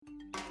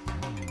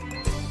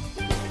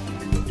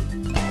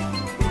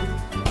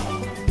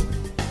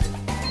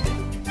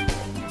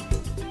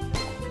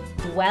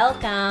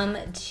welcome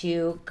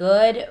to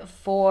Good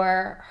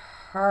For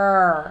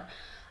Her.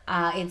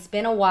 It's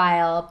been a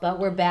while, but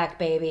we're back,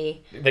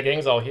 baby. The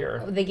gang's all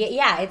here.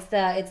 It's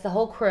the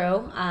whole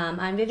crew.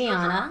 I'm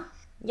Viviana.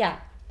 Yeah.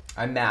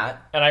 I'm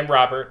Matt. And I'm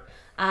Robert.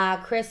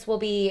 Chris will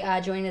be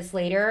joining us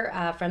later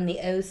from the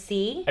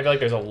OC. I feel like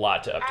there's a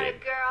lot to update.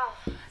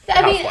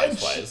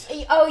 Housewives-wise.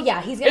 He's gonna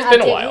It's update.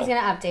 been a while. He's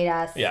gonna update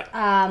us. Yeah.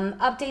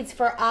 Updates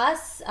for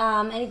us.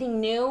 Anything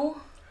new?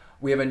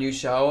 We have a new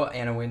show,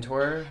 Anna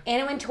Wintour.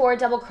 Anna Wintour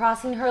double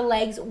crossing her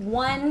legs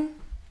one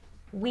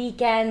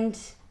weekend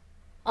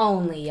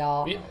only,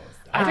 y'all.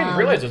 I didn't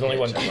realize there's only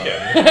one weekend.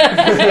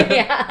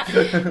 Yeah.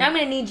 Now I'm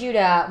gonna need you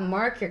to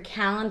mark your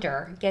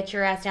calendar. Get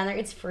your ass down there.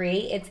 It's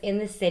free. It's in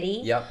the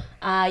city. Yep.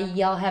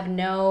 Y'all have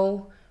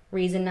no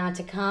reason not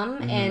to come,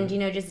 Mm-hmm. and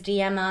just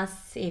DM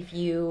us if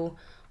you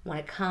want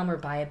to come or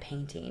buy a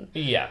painting.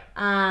 Yeah.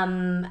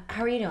 How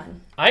are you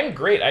doing? I'm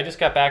great. I just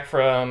got back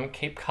from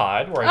Cape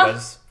Cod where I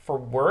was for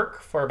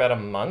work for about a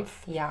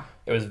month. Yeah.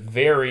 It was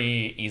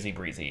very easy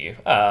breezy.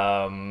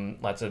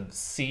 Lots of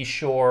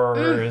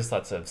seashores,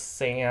 lots of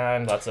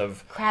sand, lots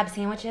of Crab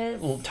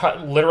sandwiches.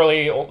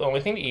 literally the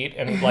only thing to eat,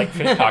 and like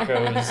fish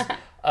tacos.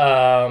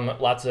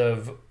 Lots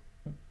of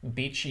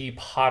beachy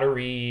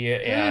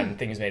pottery and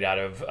things made out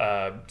of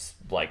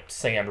like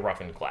sand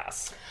roughened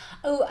glass.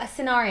 Oh, a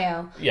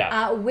scenario.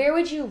 Yeah. Where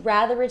would you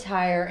rather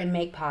retire and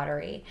make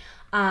pottery?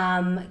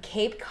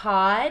 Cape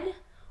Cod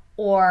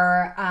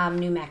or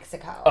New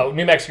Mexico? Oh,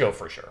 New Mexico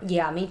for sure.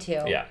 Yeah, me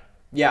too. Yeah.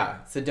 Yeah,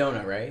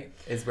 Sedona, right?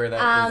 Is where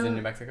that is in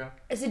New Mexico?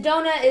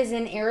 Sedona is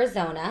in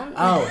Arizona.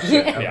 Oh,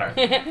 shit. Okay.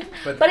 Yeah.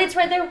 But it's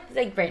right there,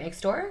 like right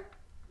next door.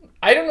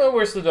 I don't know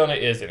where Sedona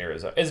is in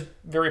Arizona. It's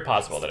very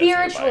possible that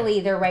Spiritually,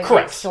 it's they're right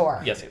Correct. next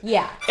door. Yes.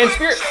 Yeah. And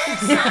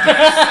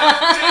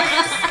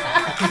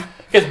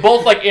because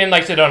both like in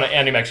like Sedona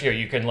and New Mexico,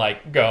 you can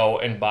like go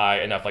and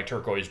buy enough like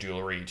turquoise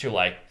jewelry to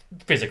like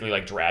physically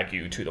like drag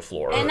you to the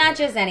floor. And not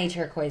just any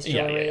turquoise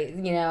Yeah,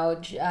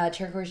 jewelry,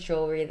 turquoise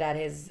jewelry that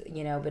has,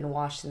 been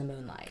washed in the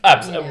moonlight.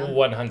 Absolutely,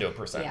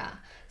 100%. Yeah.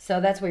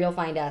 So that's where you'll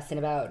find us in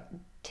about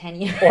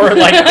 10 years. Or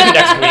like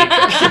next week.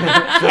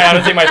 I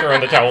honestly might throw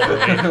in the towel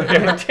early.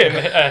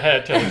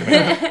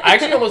 I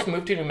actually almost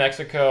moved to New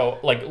Mexico.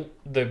 Like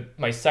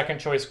my second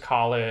choice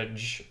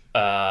college.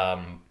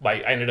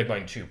 I ended up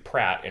going to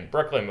Pratt in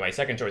Brooklyn. My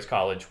second choice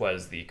college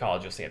was the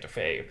College of Santa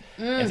Fe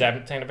in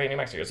Santa Fe, New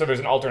Mexico. So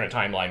there's an alternate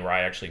timeline where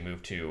I actually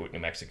moved to New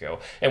Mexico.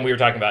 And we were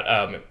talking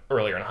about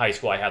earlier in high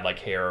school, I had like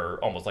hair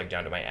almost like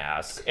down to my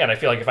ass. And I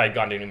feel like if I had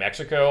gone to New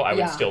Mexico, I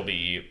would still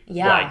be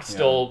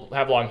still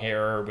have long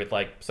hair with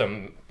like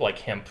some like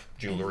hemp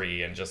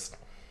jewelry and just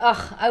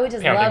Ugh, I would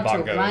just love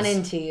pounding to bongos. run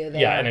into you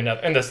there. Yeah,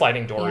 and the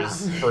sliding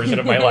doors version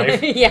of my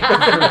life. Yeah.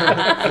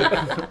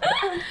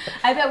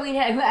 I bet we'd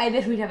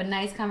have a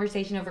nice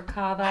conversation over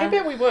kava. I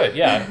bet we would,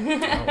 yeah.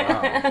 Oh,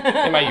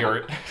 wow. In my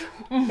yurt.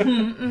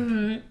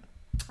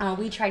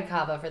 We tried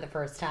kava for the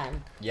first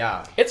time.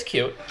 Yeah. It's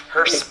cute.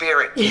 Her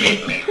spirit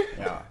made me.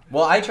 Yeah.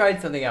 Well, I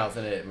tried something else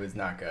and it was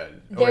not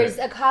good. There's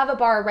a kava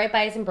bar right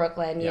by us in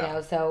Brooklyn,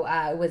 Yeah. so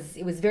it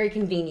was very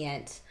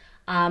convenient.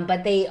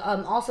 But they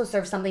also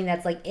serve something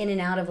that's like in and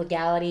out of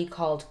legality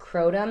called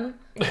kratom.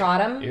 Ew.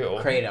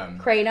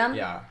 Kratom.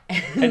 Yeah.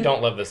 I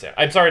don't love the sound.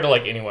 I'm sorry to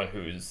like anyone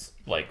who's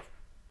like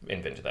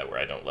invented that word.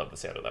 I don't love the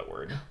sound of that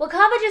word. Well,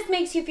 kava just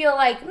makes you feel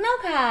like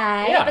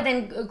okay, Yeah. but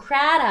then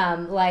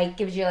kratom like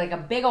gives you like a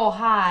big old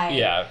high.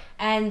 Yeah.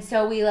 And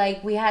so we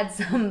had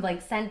some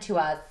like sent to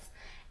us,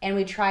 and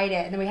we tried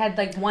it, and then we had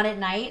like one at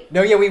night.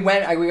 No, yeah, we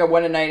got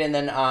one at night, and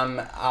then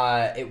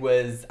it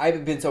was.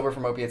 I've been sober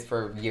from opiates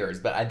for years,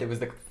 but it was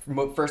the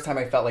first time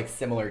I felt like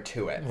similar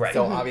to it. Right.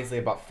 So obviously,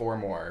 about 4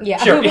 more. Yeah.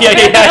 Sure. Yeah.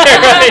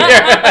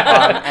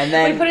 And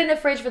then we put it in the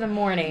fridge for the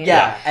morning.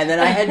 Yeah, and then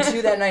I had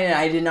 2 that night, and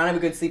I did not have a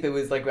good sleep. It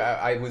was like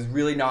I was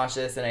really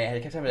nauseous, and I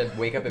kept having to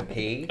wake up and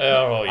pee.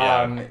 Oh,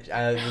 yeah.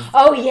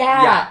 Oh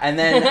yeah. Yeah, and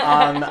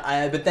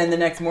then but then the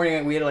next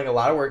morning we had like a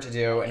lot of work to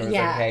do, and it was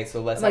like, okay,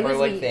 so let's have our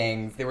like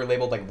things. They were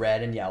labeled like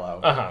red and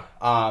yellow.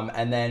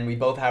 And then we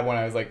both had one.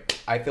 I was like,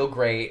 I feel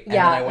great. And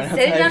Yeah. then I went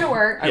Sitting outside. down to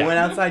work. I went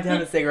outside to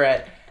have a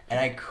cigarette, and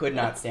I could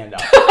not stand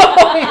up.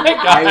 Oh my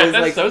god, I was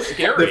that's like, so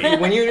scary.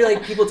 When you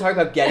like people talk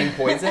about getting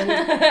poisoned,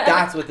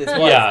 that's what this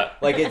was. Yeah.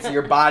 Like it's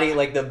your body,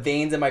 like the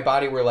veins in my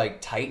body were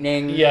like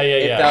tightening. Yeah.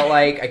 It felt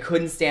like I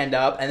couldn't stand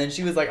up, and then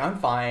she was like, "I'm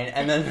fine,"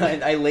 and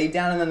then I laid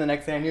down, and then the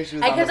next thing I knew, she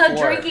was on the Because I'm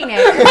floor. drinking it.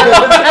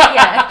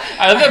 Yeah.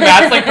 I love that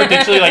Matt's like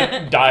potentially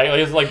like dying,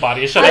 his like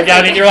body is shutting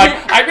down, and you're like,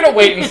 I'm gonna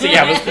wait and see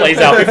how this plays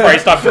out before I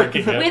stop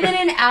drinking it. Within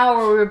an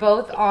hour, we were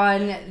both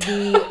on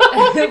the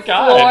Oh my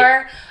God.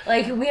 floor.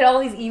 Like we had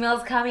all these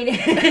emails coming mean,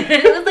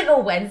 it was like a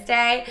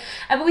Wednesday,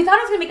 but we thought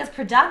it was going to make us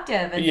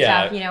productive and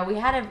stuff. You know, we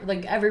had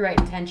like every right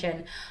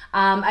intention.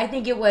 I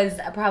think it was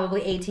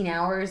probably 18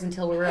 hours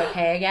until we were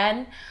okay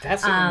again.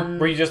 That's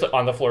were you just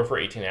on the floor for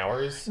 18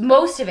 hours?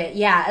 Most of it,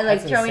 yeah. Like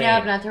That's throwing insane.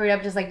 up, not throwing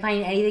up, just like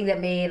finding anything that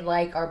made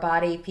like our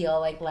body feel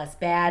like less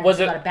bad. Was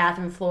it on a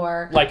bathroom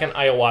floor? Like an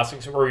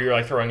ayahuasca where you're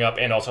like throwing up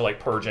and also like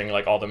purging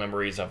like all the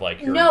memories of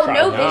like your No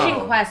childhood?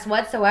 vision quest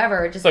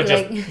whatsoever. Just So be,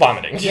 just like,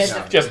 vomiting.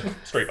 Yeah, just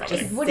straight vomiting.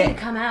 Just wouldn't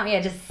come out. Yeah,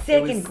 just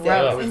sick and sick.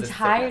 gross It was and a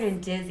tired sickness.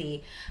 and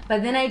dizzy.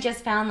 But then I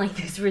just found like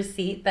this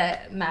receipt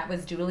that Matt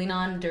was doodling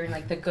on during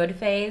like the good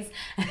phase,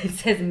 and it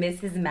says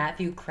Mrs.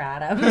 Matthew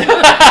Cradham.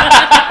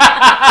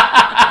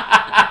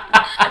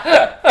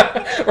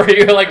 Or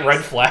you're like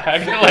red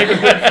flag. Like,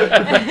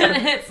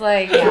 And it's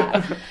like,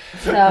 yeah.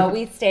 So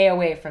we stay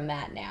away from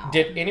that now.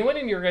 did anyone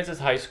in your guys'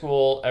 high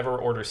school ever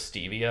order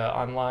stevia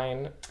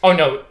online? Oh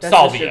no, That's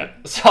salvia.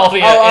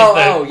 Salvia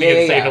Oh, is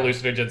the insane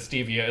hallucinogen.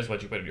 Stevia is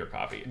what you put in your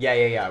coffee. Yeah,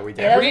 we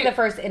did. Yeah, that was Every- like the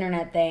first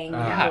internet thing.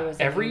 Yeah, it was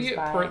every used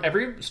by.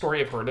 every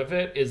story I've heard of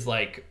it is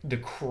like the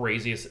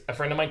craziest. A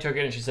friend of mine took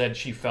it and she said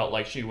she felt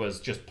like she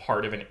was just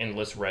part of an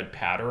endless red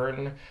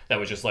pattern that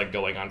was just like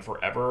going on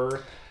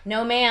forever.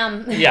 No,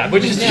 ma'am. Yeah,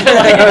 which is just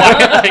like,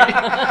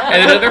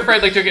 and another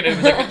friend like took it and it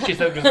was like she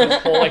said there was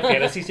this whole like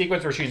fantasy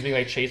sequence where she was being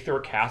like chased through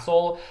a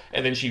castle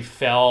and then she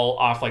fell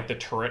off like the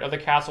turret of the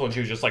castle and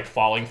she was just like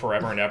falling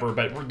forever and ever.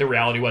 But the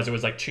reality was it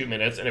was like 2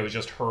 minutes and it was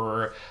just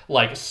her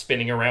like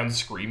spinning around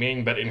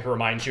screaming, but in her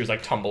mind she was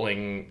like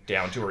tumbling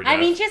down to her death. I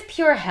mean, just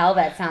pure hell.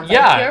 That sounds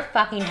Yeah. like pure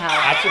fucking hell.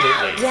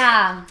 Absolutely.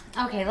 Yeah.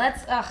 Okay.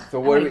 Let's. So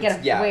what I'm do gonna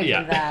we- get yeah. away Yeah.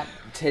 from that.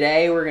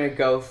 Today we're gonna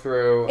go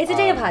through. It's a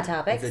day of hot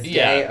topics. It's a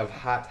Yeah. day of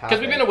hot topics.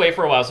 Because we've been away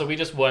for a while, so we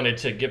just wanted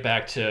to get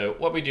back to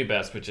what we do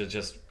best, which is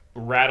just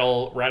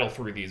rattle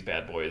through these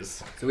bad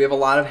boys. So we have a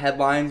lot of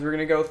headlines we're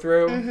gonna go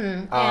through,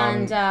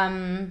 And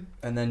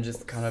then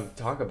just kind of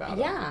talk about them.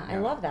 yeah, I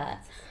love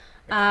that.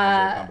 A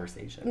casual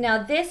conversation.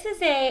 Now this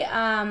is a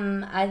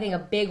I think a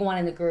big one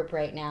in the group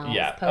right now.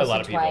 Yeah, It's a posted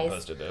lot of people twice.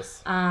 posted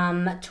this.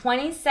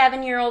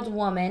 27-year-old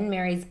woman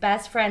marries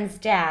best friend's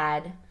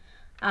dad.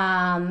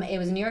 It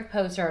was a New York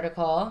Post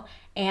article,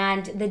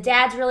 and the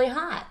dad's really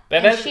hot,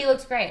 and she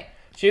looks great.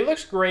 She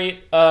looks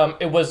great.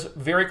 It was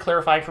very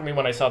clarifying for me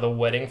when I saw the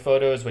wedding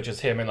photos, which is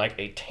him in like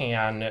a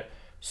tan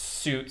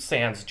suit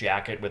sans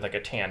jacket with like a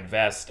tan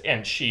vest,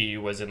 and she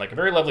was in like a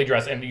very lovely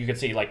dress, and you could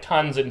see like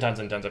tons and tons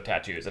and tons of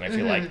tattoos, and I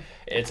feel like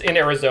it's in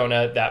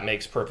Arizona.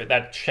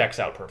 That checks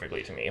out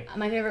perfectly to me.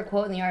 My favorite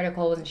quote in the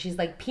article was, and she's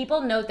like,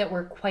 "People note that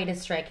we're quite a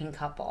striking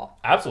couple."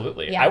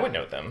 Absolutely. Yeah. I would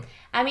note them.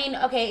 I mean,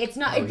 okay, it's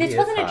not. Oh, This he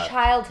wasn't is a hot.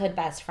 childhood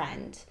best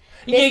friend.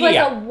 This was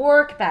Yeah. a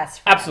work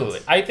best friend. Absolutely.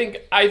 I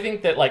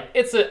think that like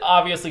it's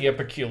obviously a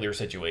peculiar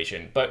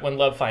situation, but when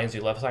love finds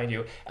you,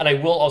 and I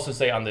will also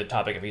say on the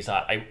topic of he's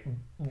hot, I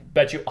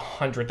bet you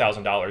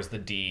 $100,000 the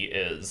D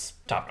is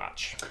top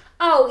notch.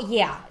 Oh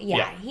yeah.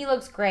 Yeah. He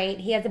looks great.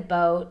 He has a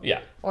boat. Yeah.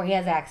 Or he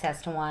has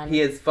access to one.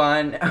 He is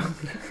fun.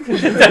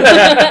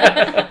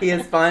 He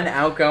is fun,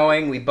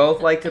 outgoing. We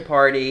both like to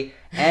party,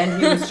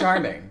 and he was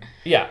charming.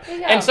 Yeah. you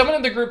go. And someone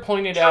in the group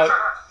pointed out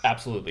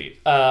absolutely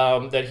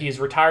that he's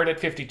retired at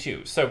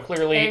 52, so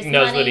clearly There's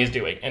knows money. what he's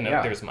doing and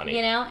Yeah. there's money.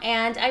 You know,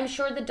 and I'm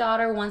sure the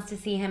daughter wants to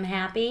see him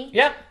happy.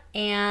 Yeah.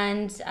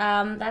 And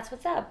that's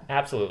what's up.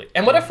 Absolutely.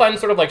 And what a fun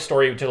sort of like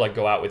story to like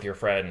go out with your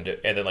friend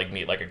and then like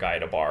meet like a guy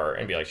at a bar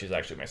and be like, she's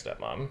actually my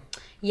stepmom.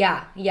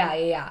 Yeah.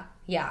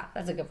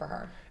 That's a good for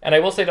her. And I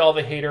will say to all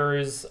the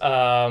haters,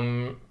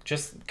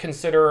 just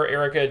consider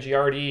Erica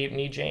Giardi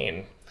knee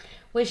Jane.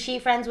 Was she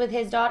friends with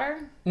his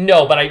daughter?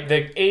 No, but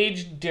the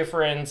age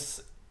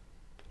difference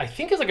I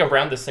think is like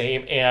around the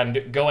same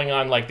and going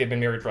on like they've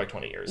been married for like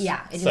 20 years. Yeah,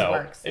 it just So,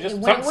 works. It just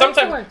When it works, it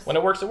sometimes works. when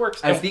it works, it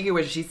works. And speaking of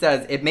which, she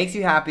says, it makes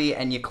you happy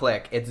and you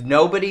click. It's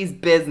nobody's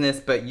business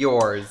but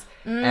yours.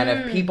 And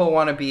if people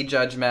want to be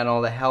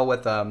judgmental, the hell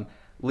with them.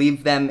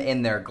 Leave them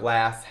in their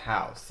glass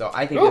house. So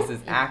I think Ooh. this is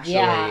actually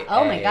Yeah.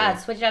 Oh my God.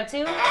 Switch it up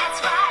too?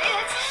 That's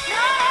why it's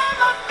none of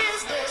my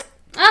business.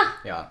 Ah.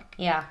 Yeah.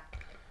 Yeah.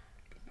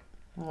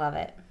 Love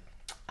it.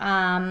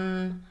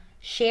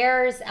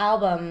 Cher's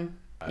album.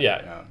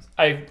 Yeah.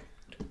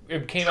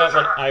 It came out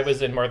when I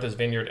was in Martha's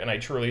Vineyard, and I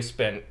truly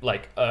spent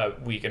like a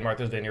week in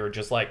Martha's Vineyard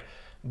just like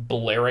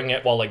blaring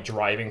it while like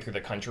driving through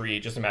the country.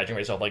 Just imagine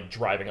myself like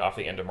driving off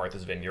the end of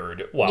Martha's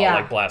Vineyard while Yeah.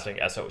 like blasting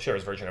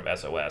Cher's version of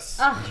SOS,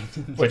 Oh,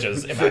 which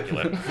is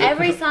immaculate.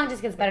 every song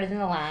just gets better than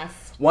the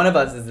last. One of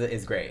Us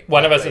is great.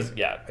 One of us Like, is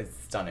It's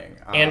stunning.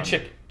 and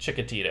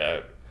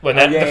Chiquitita. When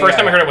that yeah, the first yeah,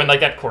 time I heard yeah. it, when like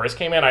that chorus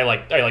came in,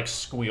 I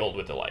squealed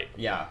with delight.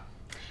 Yeah.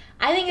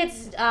 I think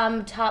it's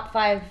top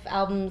 5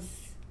 albums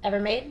ever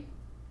made.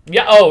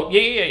 Yeah. Oh,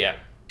 yeah.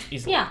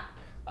 Easily. Yeah.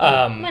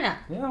 Why Why not?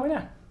 Yeah, why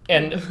not?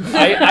 And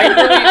I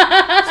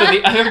really, so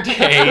the other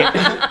day,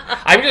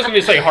 I'm just going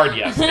to say hard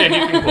yes, and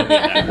you can quote me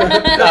on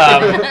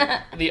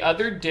that. The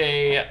other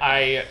day,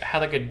 I had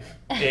like a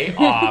day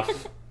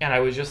off, and I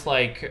was just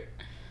like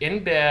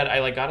in bed. I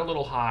like got a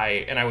little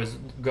high, and I was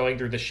going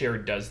through the Cher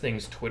Does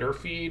Things Twitter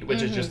feed,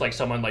 which is just like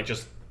someone like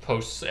just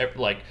posts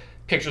like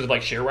pictures of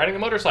like Cher riding a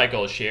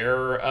motorcycle,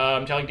 Cher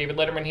telling David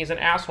Letterman he's an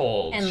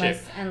asshole.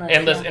 Endless.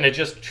 And it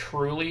just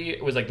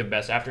truly was like the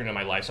best afternoon of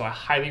my life. So I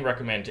highly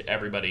recommend to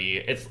everybody.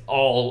 It's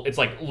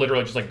like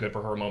literally just like good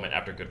for her moment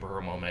after good for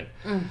her moment.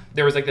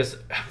 There was like this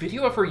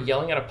video of her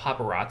yelling at a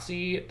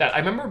paparazzi that I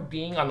remember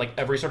being on like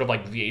every sort of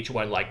like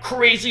VH1 like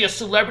craziest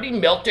celebrity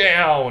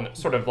meltdown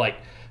sort of like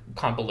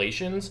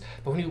compilations,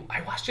 but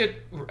I watched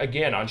it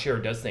again on Cher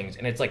Does Things,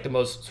 and it's like the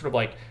most sort of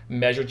like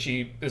measured.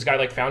 This guy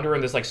like found her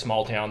in this like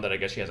small town that I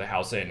guess she has a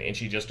house in, and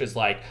she just is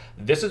like,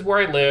 this is where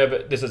I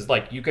live, this is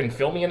like, you can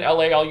film me in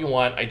LA all you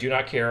want, I do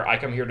not care, I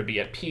come here to be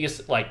at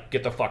peace, like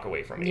get the fuck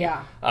away from me.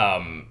 And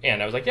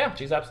I was like, yeah,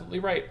 she's absolutely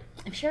right.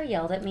 If Cher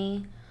yelled at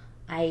me,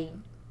 I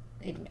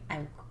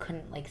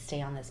couldn't like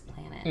stay on this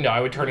planet. No, I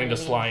would turn into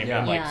slime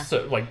and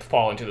like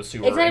fall into the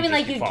sewer. It's not even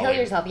like you'd kill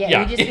yourself.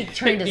 You'd just be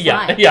turned into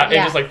slime. And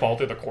just like fall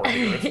through the core of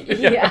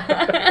the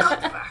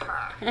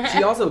earth.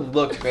 She also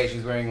looked great. She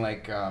was wearing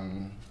like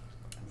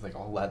like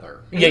all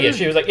leather.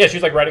 She was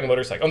like riding a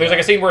motorcycle. And there's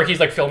like a scene where he's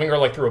like filming her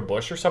like through a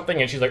bush or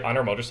something, and she's like on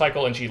her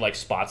motorcycle, and she like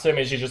spots him,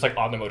 and she's just like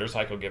on the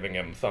motorcycle giving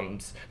him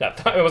thumbs.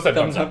 It was a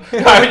thumbs up.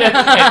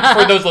 And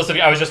for those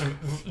listening, I was just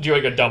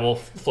doing a double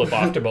flip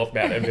off to both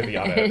Matt and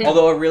Viviana.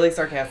 Although a really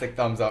sarcastic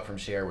thumbs up from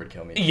Cher would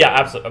kill me. Yeah,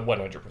 absolutely,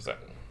 100%.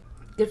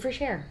 Good for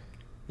Cher.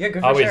 Yeah,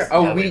 good for Cher.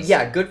 Oh,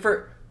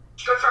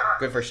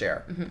 good for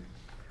Cher. Mm-hmm.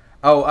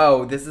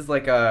 Oh, this is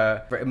like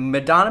a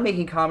Madonna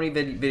making comedy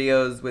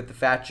videos with the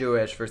fat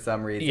Jewish for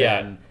some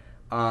reason.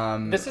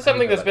 Yeah. This is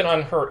something that's been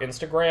on her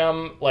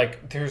Instagram.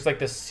 Like, there's like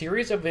this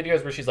series of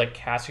videos where she's like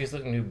she's a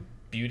new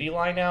beauty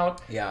line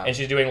out. Yeah. And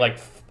she's doing like,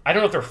 I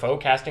don't know if they're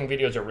faux casting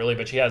videos or really,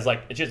 but she's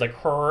like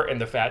her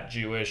and the fat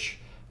Jewish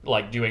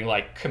like doing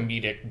like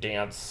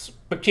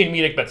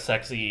comedic but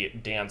sexy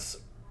dance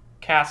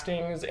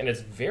castings, and it's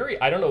very,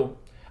 I didn't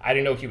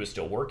know he was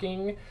still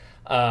working.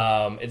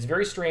 It's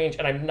very strange,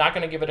 and I'm not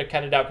going to give it a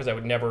cut it out because I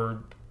would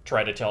never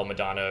try to tell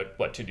Madonna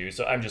what to do,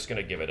 so I'm just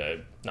going to give it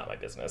a not my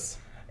business.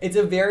 It's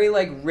a very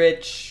like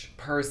rich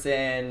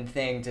person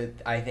thing to,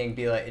 I think,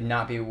 be like,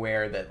 not be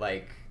aware that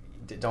like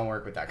don't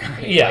work with that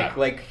guy. Yeah.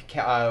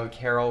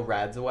 Carol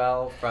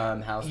Radziwill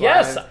from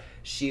Housewives. Yes.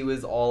 He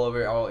was all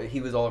over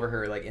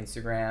her like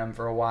Instagram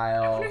for a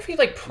while. I wonder if he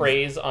like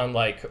preys on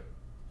like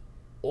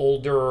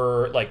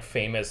older like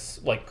famous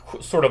like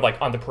sort of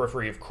like on the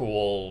periphery of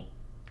cool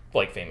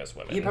like famous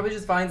women. He probably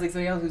just finds like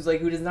somebody else who's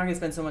not gonna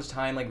spend so much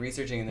time like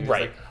researching, and they're just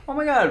like, oh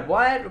my god,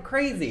 what?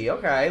 Crazy.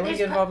 Okay, let me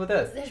get involved with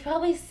this. There's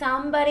probably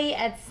somebody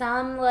at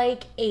some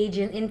like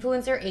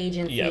influencer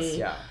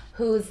agency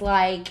who's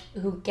like,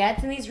 who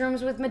gets in these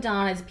rooms with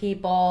Madonna's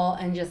people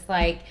and just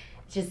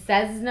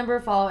says his number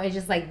of followers,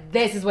 just like,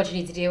 this is what you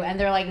need to do, and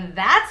they're like,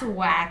 that's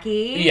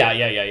wacky.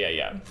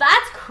 Yeah.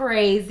 That's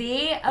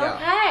crazy.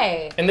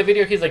 Okay. In the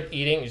video, he's like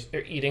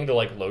eating the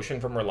like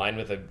lotion from her line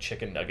with a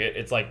chicken nugget.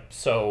 It's like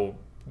so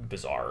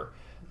bizarre.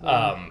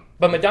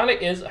 But Madonna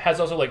has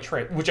also like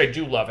which I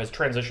do love, has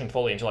transitioned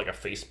fully into like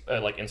a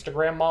like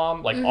Instagram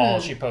mom. Like all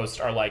she posts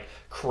are like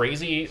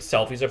crazy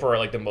selfies of her at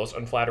like the most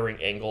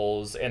unflattering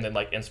angles, and then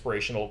like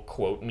inspirational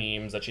quote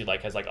memes that she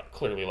like has like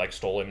clearly like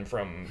stolen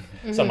from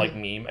some like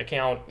meme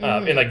account,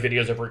 and like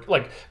videos of her,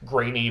 like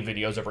grainy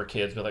videos of her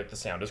kids with like the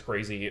sound is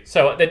crazy.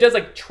 So that does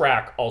like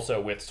track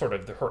also with sort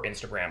of her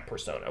Instagram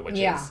persona, which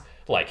is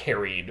like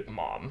harried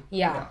mom.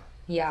 Yeah.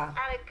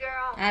 Atta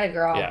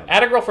girl. Yeah,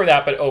 atta girl for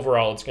that, but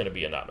overall it's going to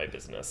be a not my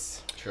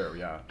business. True,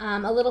 yeah.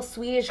 A little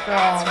Swedish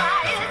girl.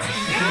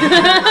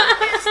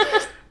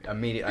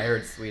 Immediately, I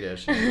heard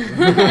Swedish.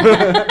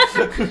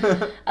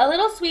 A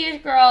little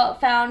Swedish girl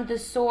found the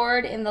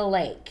sword in the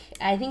lake.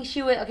 I think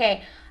she was,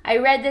 okay, I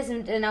read this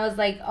and I was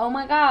like, oh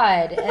my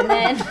god. And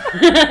then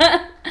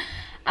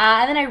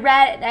and then I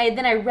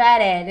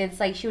read it, and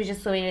it's like she was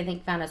just swimming, I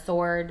think, found a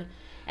sword.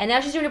 And now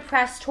she's doing a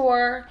press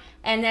tour,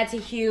 and that's a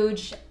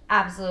huge,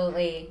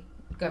 absolutely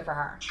good for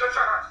her.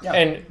 Yeah.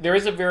 And there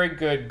is a very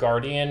good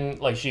Guardian,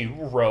 like she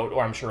wrote,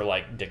 or I'm sure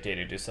like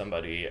dictated to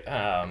somebody,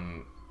 a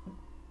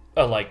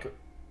like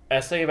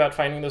essay about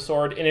finding the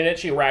sword, and in it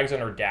she rags on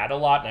her dad a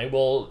lot, and I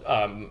will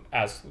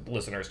ask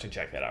listeners to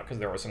check that out, because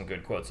there were some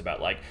good quotes about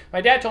like,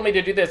 my dad told me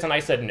to do this and I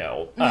said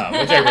no, which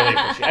I really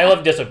appreciate. I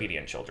love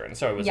disobedient children,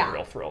 so it was a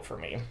real thrill for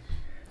me.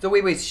 So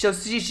wait, so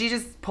she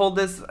just pulled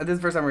this is the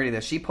first time I'm reading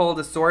this, she pulled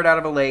a sword out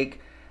of a lake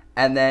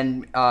and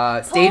then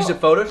staged a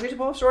photo. Did she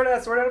pull a sword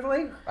out of a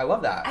lake? I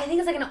love that. I think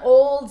it's like an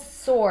old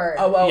sword.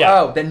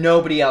 Oh, then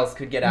nobody else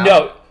could get out.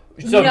 No.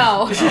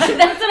 No, that's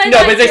what I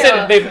no,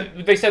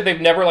 but they said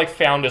they've never like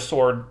found a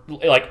sword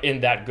like in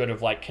that good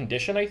of like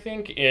condition, I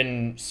think,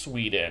 in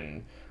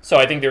Sweden. So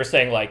I think they were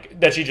saying like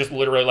that she just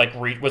literally like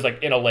was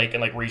like in a lake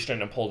and like reached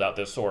in and pulled out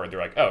this sword.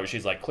 They're like, oh,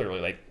 she's like clearly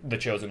like the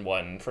chosen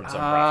one from some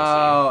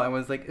prophecy. Oh, and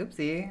was like,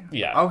 oopsie.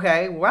 Yeah.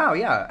 Okay. Wow.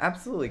 Yeah.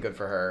 Absolutely good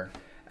for her.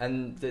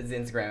 And is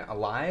Instagram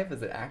alive?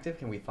 Is it active?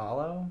 Can we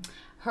follow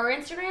her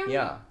Instagram?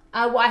 Yeah.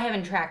 Well, I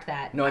haven't tracked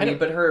that. No,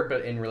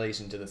 but in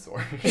relation to the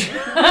sword.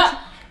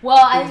 Well,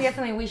 I think that's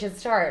something we should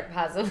start,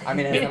 possibly. I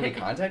mean, has somebody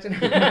contacted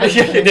her?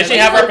 Did she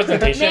have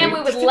representation? Ma'am,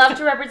 we would love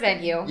to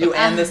represent you. You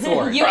and the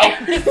sword. You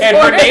and the sword.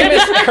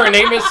 And her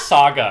name is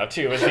Saga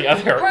too. Is the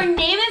other? Her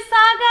name is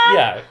Saga?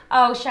 Yeah.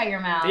 Oh, shut your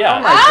mouth. Yeah.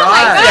 Oh my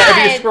God.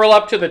 Yeah, if you scroll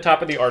up to the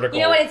top of the article.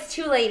 You know what? It's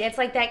too late. It's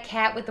like that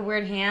cat with the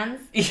weird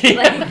hands. Yeah.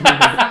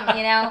 Like,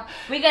 you know,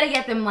 we got to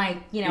get them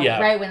Yeah.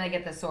 right when they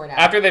get the sword out.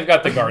 After they've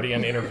got the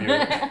Guardian interview.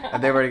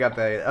 They've already got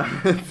the.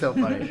 It's so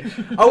funny.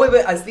 Oh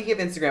wait, speaking of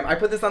Instagram, I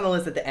put this on the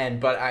list at the end,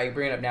 but I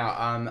bring it up now.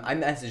 I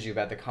messaged you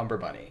about the Cumber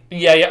Bunny.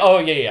 Yeah. Oh,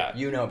 yeah.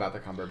 You know about the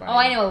Cumber Bunny. Oh,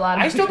 I know a lot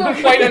of I still don't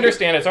quite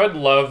understand it, so I'd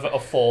love a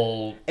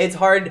full. It's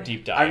hard.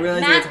 Deep dive. I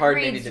realize Matt it's hard.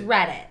 reads maybe to,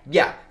 Reddit.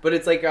 Yeah, but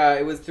it's like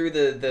it was through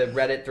the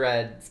Reddit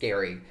thread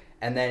Scary,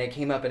 and then it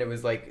came up and it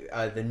was like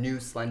the new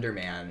Slender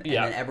Man, and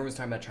then everyone was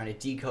talking about trying to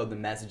decode the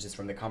messages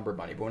from the Cumber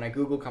Bunny. But when I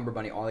googled Cumber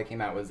Bunny, all that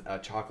came out was a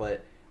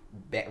chocolate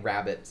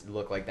rabbit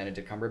looked like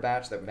Benedict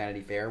Cumberbatch that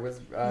Vanity Fair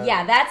was.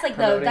 Yeah, that's like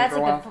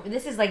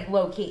this is like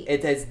low key.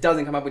 It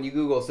doesn't come up when you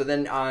Google. So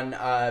then on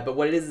but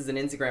what it is an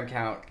Instagram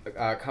account,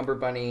 Cumber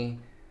Bunny.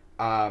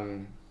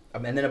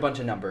 And then a bunch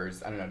of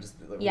numbers. I don't know. Just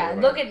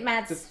look at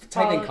Matt's. Just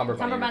type in Cumber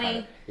Bunny. Cumber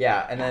Bunny.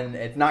 Yeah, and then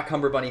it's not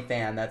Cumber Bunny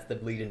fan. That's the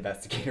lead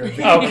investigator.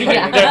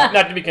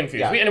 Not to be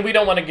confused. Yeah. We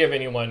don't want to give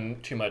anyone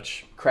too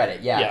much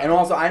credit. Yeah. And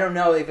also I don't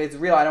know if it's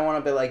real. I don't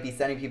want to be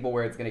sending people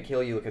where it's gonna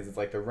kill you because it's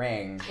like The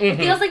Ring. It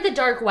feels like the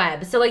dark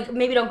web. So like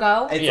maybe don't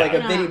go. It's like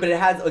a video, but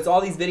it's all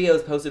these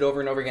videos posted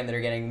over and over again that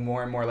are getting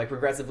more and more like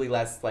progressively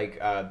less like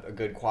a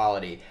good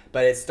quality.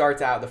 But it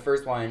starts out. The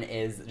first one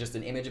is just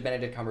an image of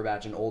Benedict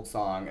Cumberbatch, an old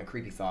song, a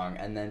creepy song,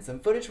 and then some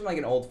footage from like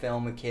an old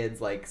film with kids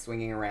like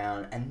swinging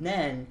around, and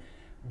then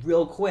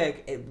real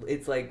quick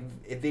it's like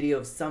a video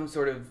of some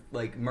sort of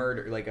like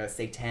murder, like a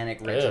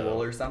satanic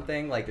ritual or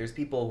something. Like there's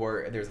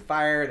a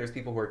fire, there's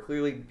people who are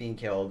clearly being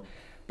killed,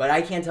 but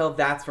I can't tell if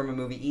that's from a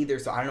movie either,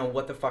 so I don't know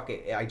what the fuck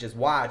I just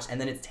watched.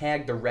 And then it's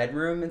tagged the Red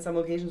Room in some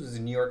locations, which is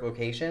a New York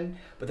location,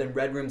 but then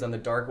Red Room's on the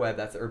dark web.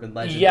 That's the urban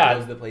legend. Yeah.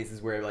 Those are the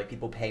places where like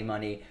people pay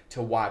money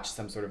to watch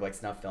some sort of like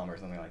snuff film or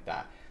something like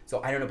that.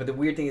 So I don't know, but the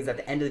weird thing is at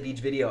the end of each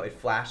video it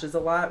flashes a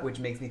lot, which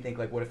makes me think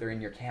like, what if they're in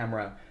your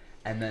camera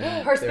and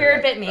then her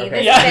spirit bit me.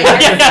 Okay.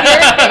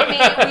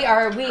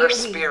 Her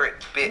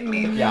spirit bit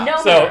me. Yeah. No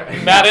So more.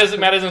 Matt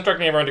is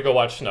instructing everyone to go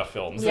watch snuff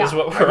films. Yeah. Is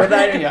what we're.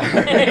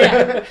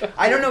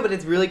 I don't know, but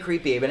it's really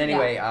creepy. But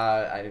anyway,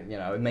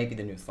 it might be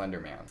the new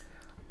Slender Man.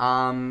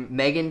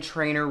 Meghan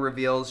Trainor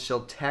reveals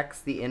she'll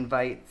text the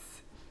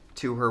invites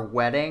to her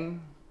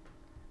wedding.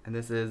 And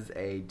this is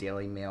a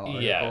Daily Mail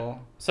article. Yeah.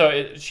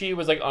 So she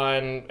was like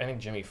on, I think,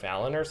 Jimmy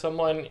Fallon or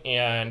someone,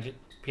 and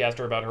he asked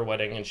her about her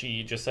wedding, and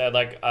she just said,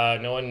 like,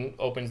 no one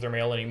opens their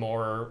mail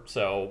anymore,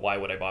 so why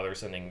would I bother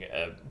sending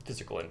a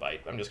physical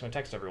invite? I'm just going to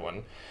text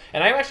everyone.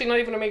 And I'm actually not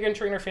even a Meghan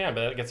Trainor fan,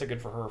 but that gets a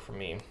good for her from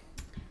me.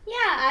 Yeah,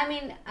 I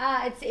mean,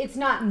 it's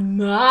not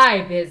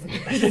my business.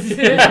 But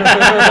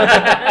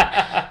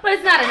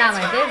it's not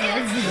my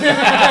business.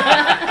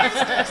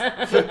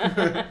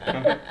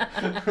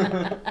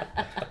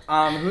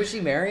 Who's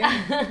she marrying?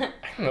 I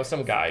don't know,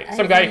 some guy. His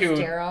Some guy name's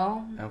who...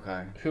 Daryl.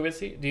 Okay. Who is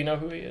he? Do you know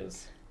who he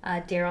is?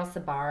 Daryl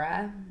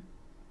Sabara.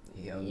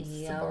 He owns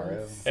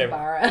Sbarro.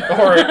 Sabara.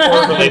 Or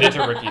related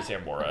to Ricky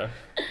Sambora.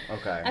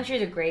 Okay. I'm sure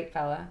he's a great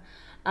fella.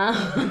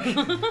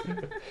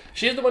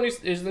 She's the one who...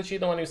 Isn't she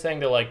the one who sang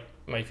the, like,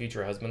 My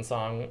Future Husband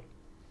song?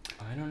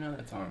 I don't know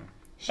that song.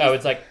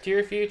 It's like,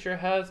 dear future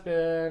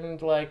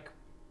husband, like...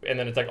 And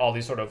then it's like all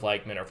these sort of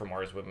like men are from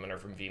Mars, women are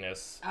from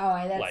Venus. Oh,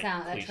 that like,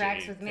 that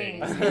tracks with me.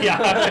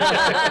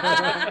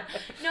 Yeah.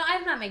 No,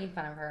 I'm not making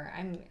fun of her.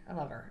 I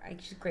love her.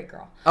 She's a great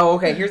girl. Oh,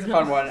 okay. Here's a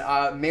fun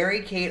one.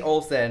 Mary-Kate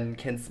Olsen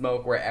can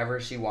smoke wherever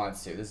she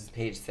wants to. This is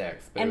page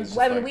 6. But And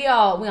we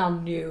all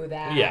knew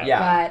that. Yeah.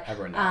 But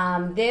everyone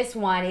knows. This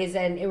one is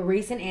a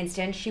recent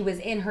instance. She was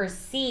in her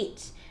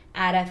seat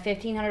at a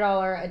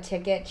 $1,500 a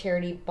ticket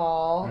charity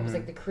ball. It was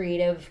like the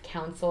Creative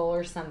Council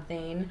or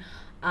something.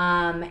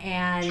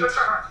 And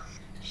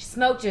she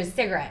smoked a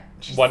cigarette.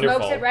 She Wonderful.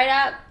 smokes it right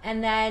up,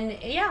 and then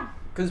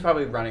Because it's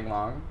probably running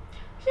long.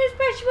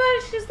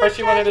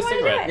 she wanted a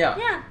cigarette.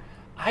 Yeah.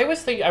 I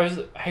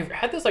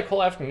had this like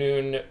whole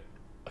afternoon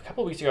a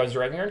couple of weeks ago. I was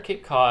driving around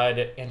Cape Cod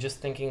and just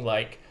thinking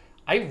like,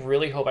 I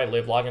really hope I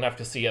live long enough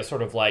to see a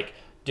sort of like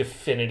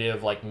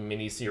definitive like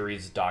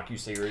miniseries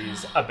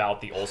docuseries about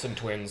the Olsen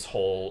twins'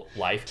 whole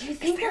life. Do you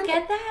think we'll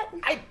get that?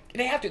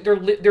 They have to.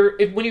 They're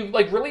when you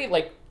like really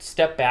like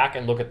step back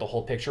and look at the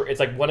whole picture. It's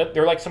like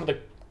they're like some of the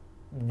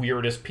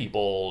weirdest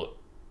people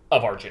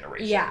of our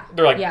generation. Yeah.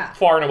 They're like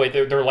far and away.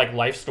 Their like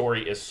life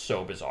story is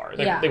so bizarre.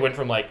 They went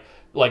from like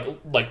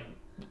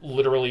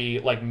literally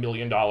like $1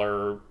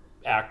 million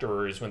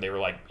actors when they were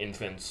like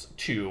infants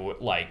to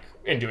like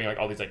and doing like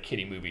all these like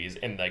kiddie movies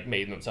and like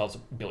made themselves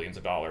billions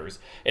of dollars,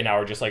 and now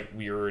are just like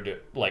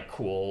weird like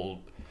cool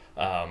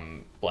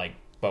like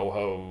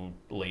boho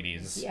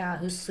ladies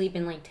who sleep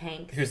in like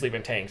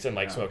tanks and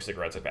like smoke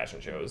cigarettes at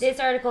fashion shows. This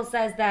article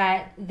says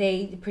that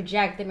they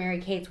project that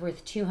Mary-Kate's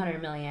worth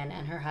 $200 million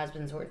and her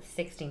husband's worth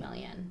 $60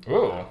 million.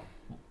 Ooh.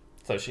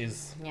 So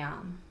she's yeah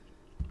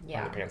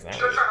the pants in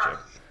that relationship.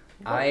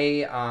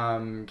 I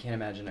can't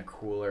imagine a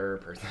cooler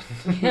person.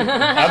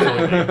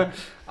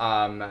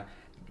 Absolutely.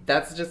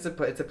 That's just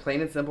it's a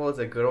plain and simple. It's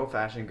a good old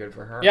fashioned good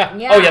for her. Yeah.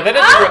 Yeah. Oh yeah,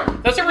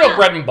 that's a real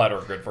bread and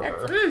butter good for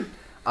her.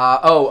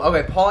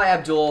 Okay. Paula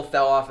Abdul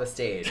fell off a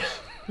stage.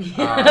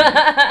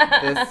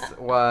 This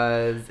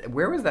was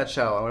where was that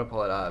show? I want to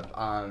pull it up.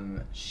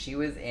 She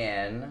was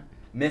in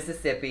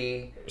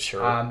Mississippi.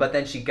 Sure. But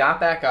then she got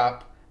back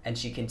up and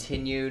she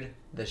continued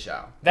the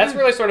show. That's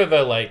really sort of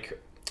the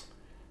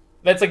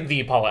that's like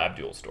the Paula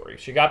Abdul story.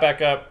 She got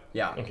back up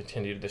Yeah. and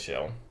continued the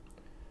show.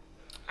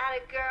 Atta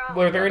girl.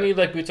 Were there any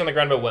like boots on the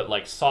ground about what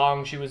like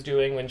song she was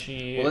doing when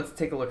she Well, let's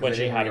take a look. when 'cause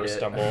I she didn't had her read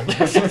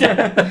it.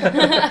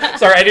 stumble?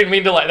 Sorry, I didn't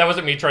mean to that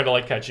wasn't me trying to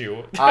like catch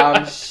you.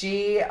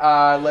 She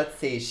let's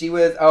see. She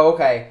was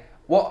okay.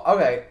 Well,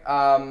 okay.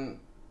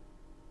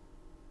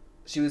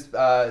 She was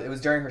it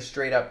was during her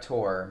Straight Up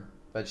tour,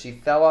 but she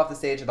fell off the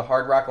stage of the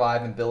Hard Rock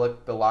Live in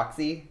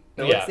Biloxi.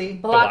 Biloxi.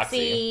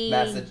 Biloxi.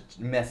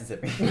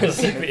 Mississippi.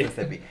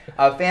 Mississippi.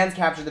 Fans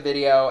captured the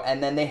video,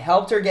 and then they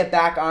helped her get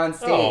back on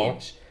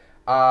stage.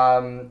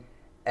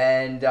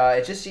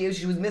 It's just she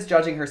was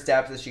misjudging her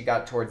steps as she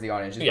got towards the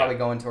audience. She's Yeah. probably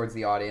going towards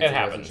the audience. It and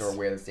happens. wasn't sure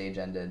where the stage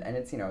ended, and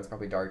it's it's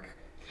probably dark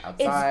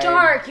outside. It's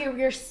dark.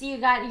 You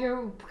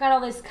got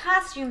all these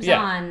costumes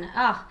Yeah. on.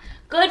 Oh,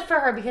 good for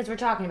her because we're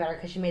talking about her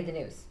because she made the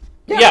news.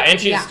 Yeah, and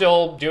she's Yeah.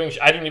 still doing.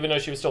 I didn't even know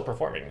she was still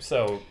performing.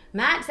 So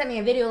Matt sent me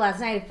a video last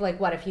night,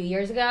 a few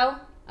years ago,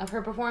 of her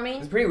It's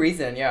performing. pretty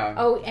recent, yeah.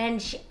 Oh,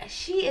 and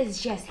she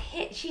is just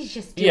hit. She's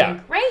just doing Yeah.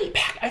 great.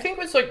 I think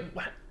it was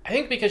I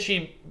think because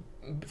she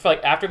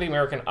after the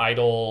American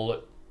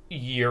Idol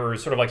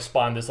years sort of like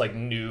spawned this like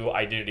new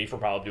identity for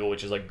Paula Abdul,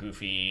 which is like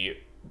goofy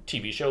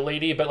TV show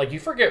lady. But like you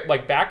forget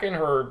like back in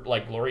her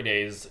like glory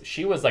days,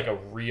 she was like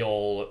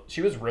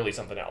she was really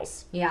something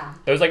else. Yeah,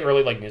 Those like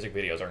early like music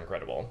videos are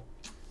incredible.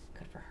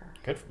 good for her.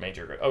 Good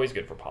for always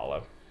good for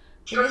Paula.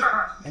 Good for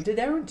her. And did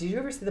you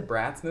ever see the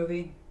Bratz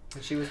movie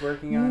that she was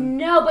working on?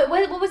 No, but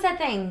what was that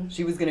thing?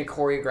 She was gonna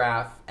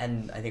choreograph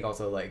and I think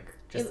also like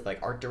just like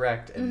art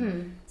direct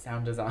and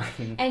sound design.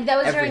 And that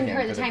was during everything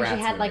her for the the time she Bratz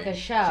had like movie.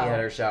 a show. She had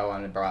her show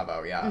on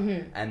Bravo, yeah.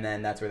 And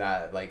then that's where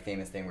that like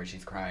famous thing where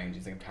she's crying.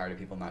 She's like, I'm tired of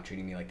people not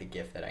treating me like the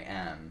gift that I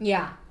am.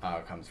 Yeah.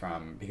 Comes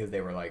from because they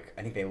were like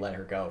I think they let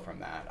her go from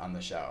that on the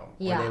show.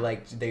 Yeah.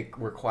 Where they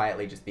were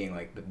quietly just being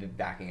like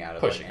backing out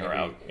of Pushing like, her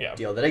every out, yeah.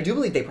 deal that I do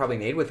believe they probably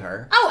made with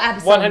her. Oh,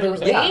 absolutely.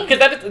 100%. Yeah. Because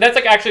that's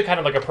like actually kind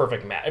of like a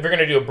perfect match. If you're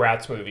gonna do a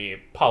Bratz movie,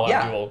 Paula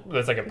Yeah. Abdul,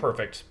 that's like a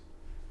perfect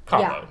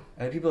combo. Yeah.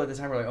 And the people at the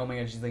time were like, "Oh my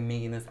god, she's like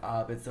making this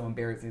up. It's so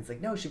embarrassing." It's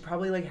like, no, she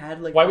probably like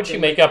had like. Why would she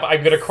fucking, make up?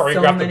 I'm gonna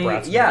choreograph many- the Bratz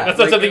movie. yeah, That's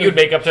not like, something you'd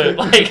make up to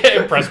like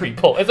impress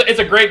people. It's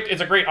a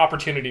great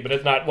opportunity, but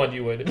it's not one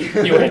you would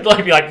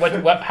like be like,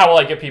 what how will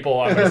I get people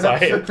on my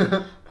side?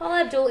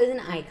 Paula Abdul is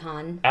an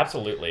icon.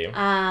 Absolutely.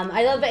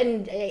 I love it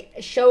in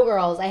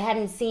Showgirls. I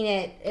hadn't seen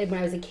it when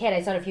I was a kid.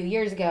 I saw it a few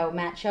years ago.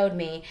 Matt showed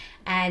me,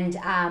 and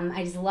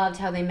I just loved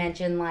how they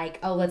mentioned like,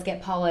 oh, let's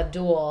get Paula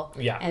Abdul.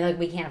 Yeah. And like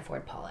we can't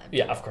afford Paula Abdul.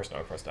 Yeah, of course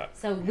not.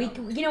 So you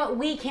know what?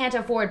 We can't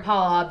afford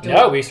Paula Abdul.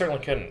 No, we certainly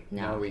couldn't.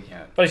 No, we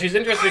can't. But if she's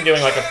interested in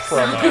doing like a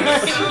promo,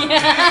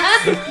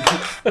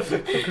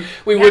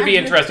 we would be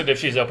interested if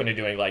she's open to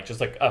doing like just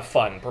like a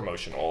fun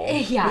promotional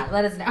Yeah,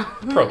 let us know.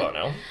 pro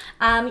bono.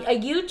 A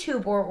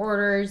YouTuber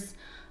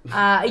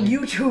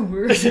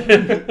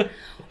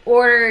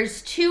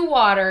orders 2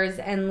 waters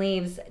and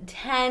leaves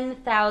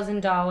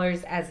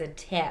 $10,000 as a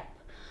tip.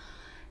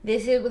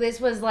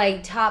 This was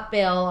like top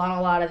bill on a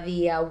lot of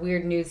the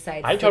weird news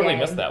sites. I totally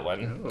today. missed that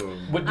one. Ooh.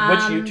 Which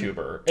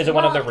YouTuber? Is it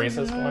one of the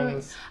racist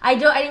ones? I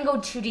didn't go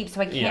too deep,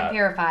 so I can't Yeah.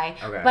 verify.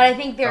 Okay. But I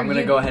think they're. I'm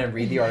gonna go ahead and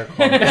read the article.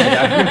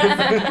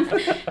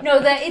 No,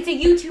 it's a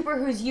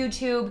YouTuber whose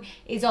YouTube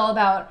is all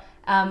about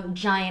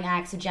giant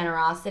acts of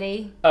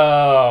generosity.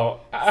 Oh.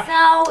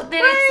 So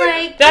then it's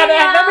like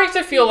That makes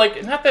it feel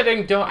like not that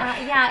I don't.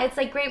 yeah, it's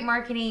like great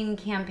marketing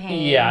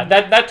campaign. Yeah,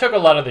 that took a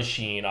lot of the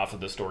sheen off of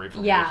the story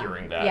from me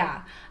hearing that.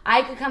 Yeah,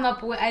 I could come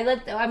up with.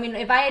 I mean,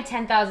 if I had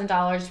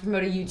 $10,000 to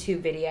promote a YouTube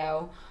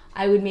video,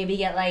 I would maybe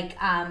get like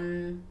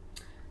a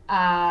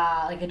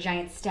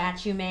giant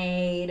statue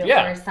made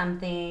or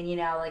something. You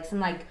know, like some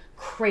like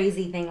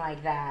crazy thing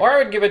like that. Or I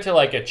would give it to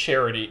like a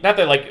charity. Not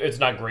that like it's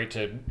not great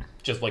to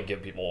just like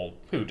give people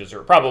who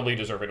probably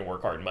deserve it and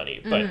work hard money,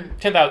 but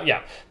 $10,000.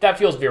 Yeah, that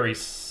feels very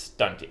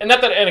stunty. And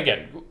not that. And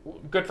again,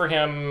 good for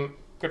him.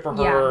 Good for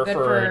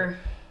her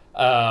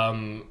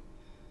for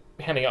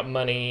handing out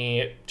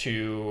money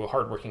to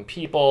hardworking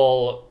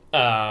people.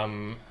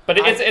 But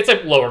it's a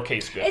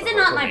lowercase good. It's for a her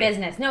not for my me.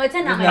 business. No, it's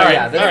a not my No, business.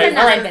 yeah, It's a there's-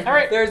 not my business. all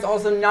right. There's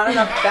also not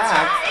enough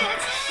facts.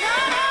 It's none of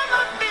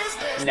my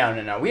business.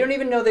 No. We don't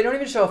even know. They don't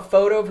even show a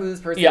photo of who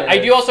this person Yeah, is.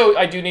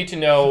 I do need to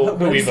know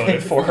who we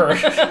voted for.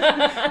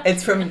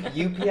 It's from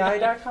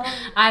UPI.com?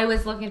 I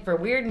was looking for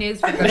weird news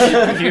for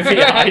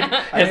UPI.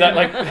 Is that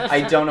like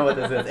I don't know what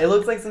this is. It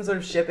looks like some sort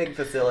of shipping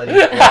facility.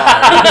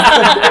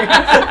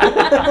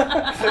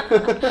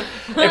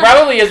 It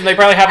probably is, and they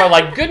probably have a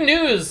like good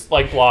news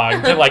like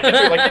blog to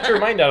get your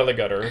mind out of the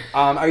gutter.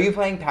 Are you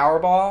playing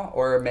Powerball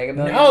or Mega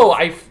Millions? No,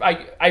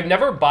 I've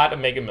never bought a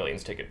Mega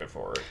Millions ticket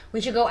before.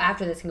 We should go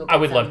after this and go get I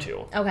would some. love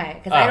to. Okay,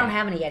 because I don't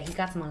have any yet. He's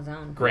got some on his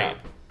own. Great.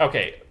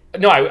 Okay.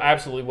 No, I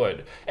absolutely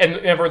would. And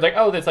everyone's like,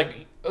 oh, that's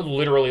like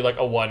literally like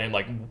a 1 in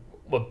like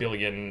a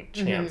billion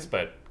chance,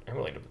 but I'm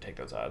willing to take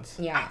those odds.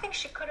 I Yeah. think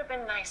she could have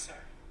been nicer.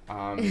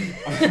 Wow,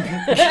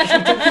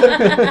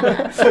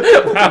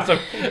 some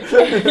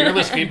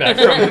fearless feedback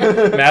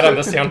from Matt on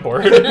the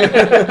soundboard.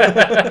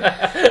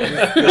 I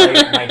feel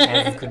like my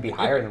chances could be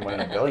higher than 1 in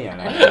a billion.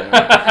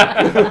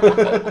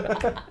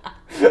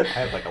 I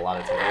have like a lot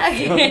of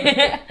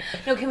tickets.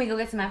 No, can we go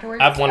get some afterwards?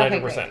 Up Okay,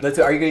 100%. great. Let's.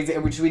 Are you going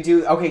to? Should we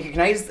do? Okay.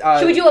 Can I just?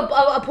 Should we do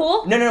a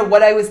pool? No.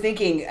 What I was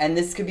thinking, and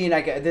this could be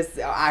like this.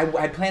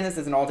 I planned this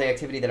as an all-day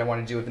activity that I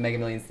want to do if the Mega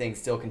Millions thing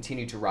still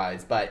continue to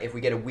rise. But if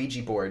we get a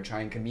Ouija board,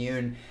 try and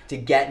commune to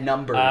get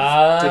numbers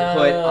to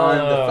put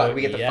on the.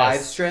 We get the yes.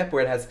 5 strip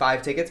where it has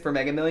 5 tickets for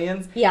Mega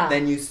Millions. Yeah.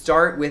 Then you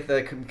start with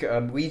a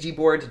Ouija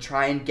board to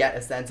try and get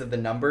a sense of the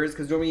numbers,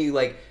 because normally you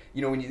like.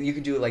 You know, when you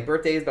can do it like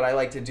birthdays, but I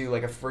like to do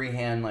like a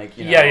freehand, like,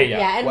 you know. Yeah.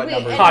 Yeah, and, What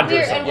numbers?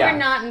 we're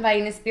not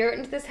inviting a spirit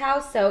into this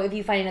house, so if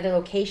you find another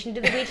location to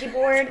the Ouija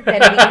board,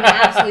 then we can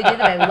absolutely do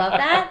that. I love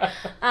that.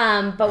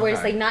 But we're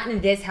just like, not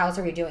in this house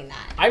are we doing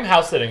that. I'm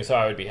house sitting, so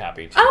I would be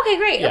happy to. Oh, okay,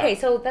 great. Yeah. Okay,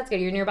 so that's good.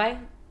 You're nearby?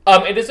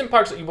 It is in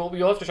parks.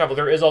 You'll have to travel.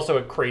 There is also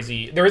a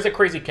crazy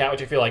cat,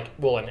 which I feel like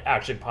will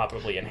actually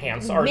probably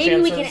enhance our Maybe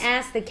chances. we can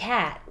ask the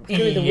cat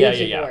through the Yeah,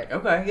 Ouija yeah. board.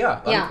 Okay,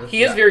 yeah. Yeah. Let's He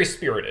do is that. very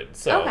spirited,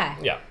 so Okay.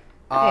 yeah.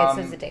 Okay, so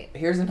it's a date.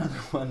 Here's another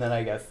one that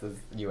I guess is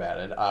you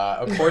added.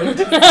 According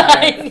to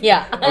science,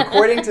 Yeah.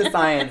 according to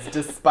science,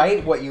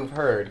 despite what you've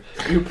heard,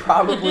 you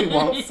probably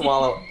won't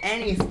swallow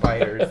any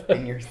spiders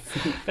in your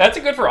sleep. That's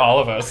good for all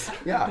of us.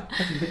 Yeah.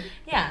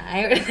 Yeah, I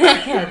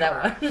had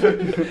that one.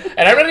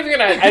 And I'm not even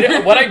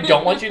gonna. What I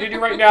don't want you to do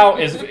right now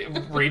is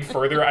read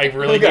further. I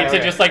really need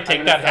to just like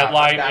take I'm that gonna stop.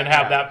 headline Back and it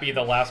have up. that be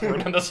the last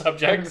word on the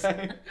subject,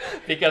 Okay.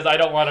 because I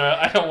don't want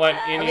any.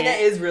 I mean, that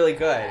is really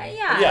good.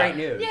 Yeah. It's great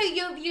news. Yeah,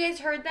 you guys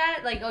heard that?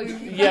 Like, oh, you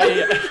Yeah.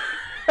 You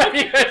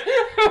guys-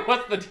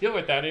 what's the deal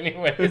with that,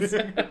 anyways?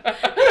 You're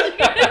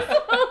gonna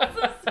swallow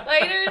some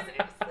spiders in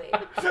your sleep.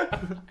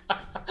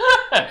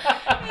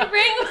 My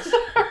brain was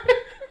sorry.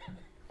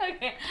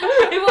 Okay,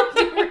 I won't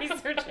do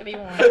research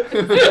anymore.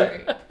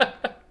 Sorry.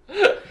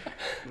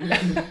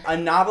 A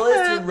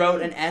novelist who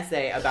wrote an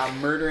essay about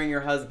murdering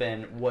your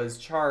husband was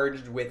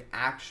charged with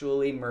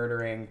actually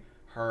murdering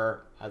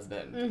her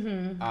husband.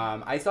 Mm-hmm.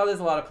 I saw this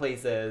a lot of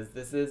places.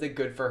 This is a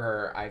good for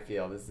her, I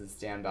feel. This is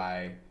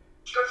standby.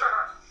 Good for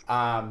her.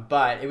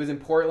 But it was in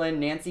Portland.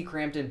 Nancy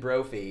Crampton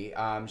Brophy.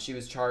 She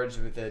was charged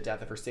with the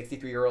death of her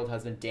 63-year-old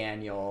husband,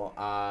 Daniel.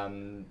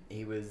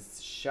 He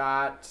was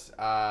shot.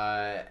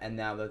 And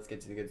now let's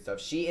get to the good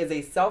stuff. She is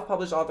a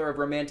self-published author of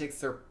romantic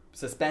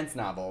suspense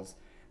novels,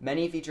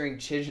 many featuring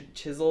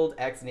chiseled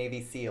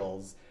ex-Navy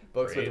SEALs.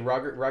 Books Great.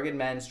 with rugged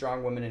men,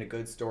 strong women, and a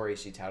good story,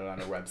 she touted on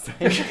her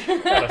website.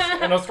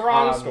 And a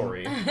strong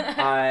story.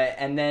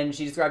 And then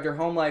she described her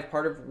home life,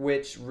 part of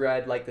which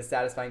read like the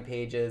satisfying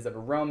pages of a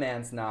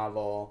romance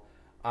novel.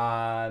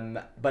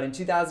 But in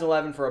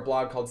 2011, for a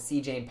blog called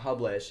C. Jane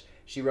Publish,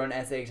 she wrote an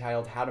essay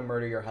titled "How to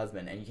Murder Your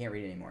Husband," and you can't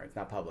read it anymore; it's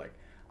not public.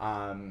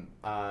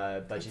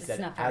 But she It's said,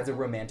 not as a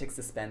very romantic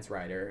suspense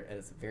writer,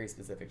 it's a very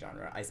specific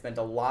genre, I spent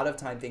a lot of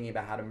time thinking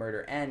about how to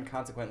murder and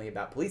consequently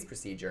about police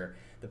procedure.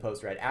 The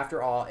Post read,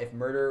 after all, if the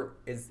murder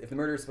is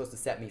supposed to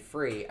set me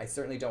free, I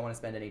certainly don't want to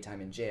spend any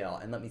time in jail.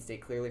 And let me state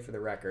clearly for the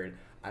record,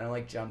 I don't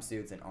like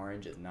jumpsuits, and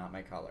orange is not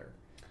my color.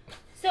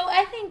 So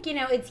I think,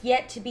 it's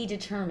yet to be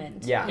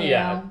determined. Yeah. you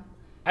Yeah. know?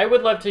 I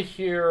would love to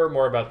hear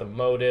more about the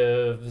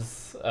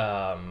motives.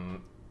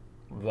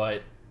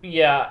 But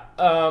yeah.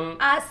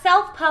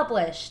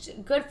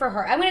 Self-published. Good for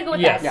her. I'm going to go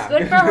with Yes. that. Yeah.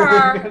 Good for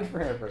her. Good for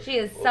her. She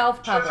is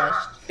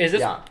self-published. Is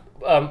this Yeah.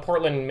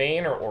 Portland,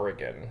 Maine, or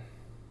Oregon?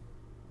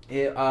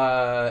 It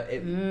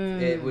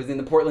was in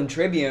the Portland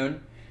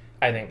Tribune.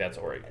 I think that's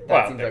Oregon.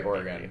 That seems like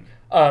Oregon.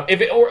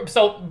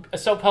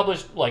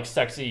 Self-published like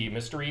sexy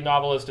mystery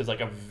novelist is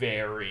like a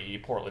very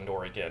Portland,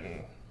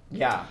 Oregon.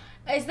 Yeah.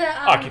 Is the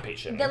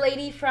Occupation. the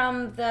lady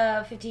from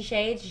the 50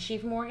 Shades, is she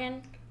from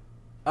Oregon?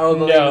 Oh,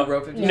 the lady who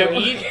wrote 50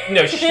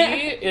 No, Shades? she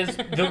is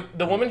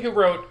the woman who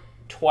wrote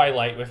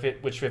Twilight,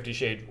 which 50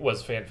 Shades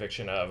was fan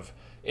fiction of,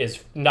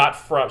 is not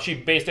from. She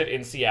based it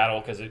in Seattle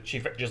because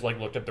she just like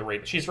looked up the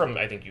rate. She's from,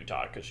 I think,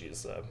 Utah because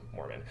she's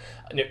Mormon.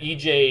 No,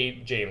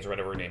 E.J. James or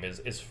whatever her name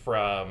is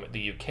from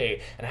the UK,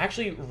 and I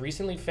actually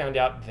recently found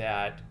out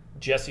that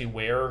Jessie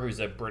Ware, who's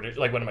a British,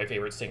 like one of my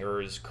favorite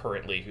singers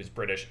currently, who's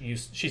British,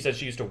 she said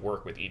she used to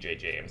work with E.J.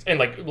 James and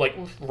like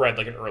read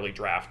like an early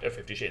draft of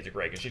 50 Shades of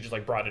Grey, and she just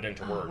like brought it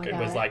into work my and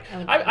was God. like,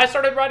 I would- I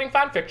started writing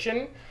fan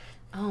fiction.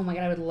 Oh my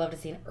god, I would love to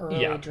see an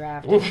early Yeah.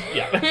 draft. Oof,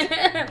 yeah.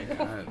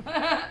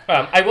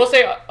 I will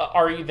say,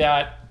 Ari,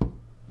 that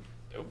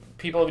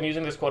people have been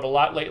using this quote a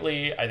lot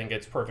lately. I think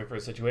it's perfect for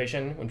the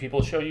situation. When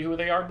people show you who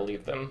they are,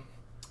 believe them.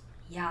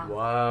 Yeah.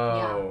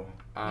 Whoa.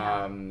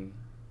 Yeah.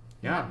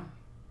 Yeah.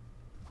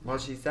 Well,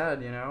 she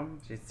said,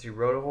 she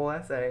wrote a whole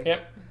essay.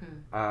 Yep.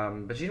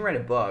 But she didn't write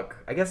a book.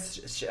 I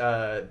guess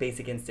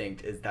Basic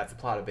Instinct that's the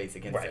plot of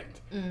Basic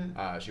Instinct.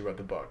 Right. She wrote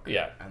the book.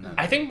 Yeah. And then,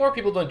 I think more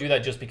people don't do that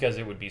just because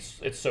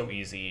it's so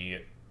easy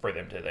for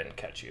them to then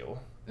catch you.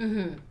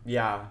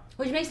 Yeah.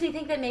 Which makes me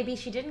think that maybe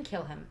she didn't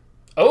kill him.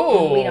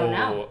 Oh. We don't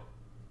know.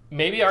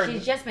 Maybe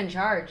She's just been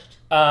charged.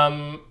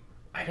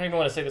 I don't even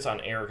want to say this on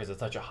air because it's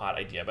such a hot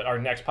idea, but our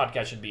next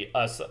podcast should be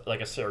us,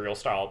 like a serial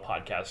style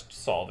podcast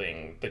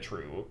solving the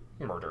true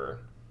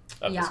murder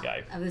of this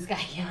guy. Of this guy,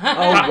 yeah.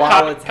 Oh,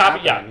 while it's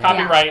happening. Yeah,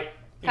 copyright.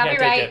 You can't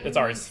Copyright. take it. It's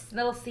ours.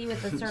 Little C with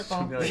the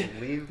circle. Be like,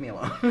 leave me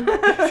alone. Okay,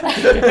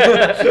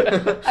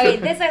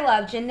 this I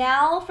love.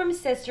 Janelle from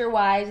Sister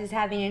Wives is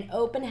having an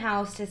open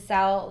house to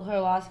sell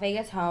her Las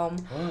Vegas home.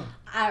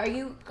 Do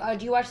you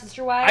watch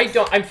Sister Wives? I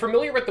don't. I'm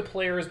familiar with the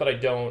players, but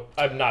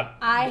I'm not.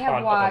 I have up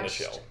on the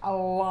watched show. a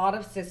lot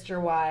of Sister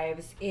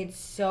Wives. It's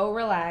so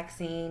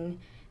relaxing.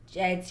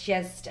 It's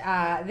just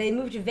they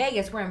moved to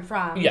Vegas, where I'm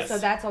from, Yes. so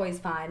that's always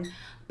fun.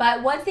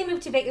 But once they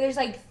moved to Vegas,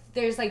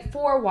 there's like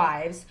 4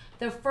 wives.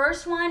 The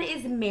first one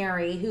is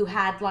Mary, who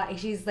had was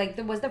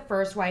the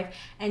first wife,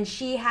 and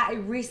she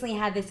recently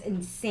had this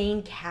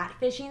insane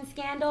catfishing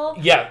scandal.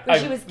 Yeah, where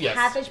she was yes.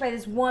 catfished by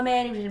this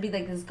woman. He was gonna be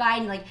like this guy,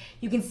 and like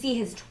you can see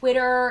his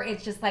Twitter.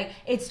 It's just like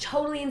it's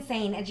totally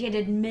insane, and she had to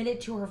admit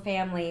it to her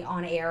family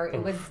on air.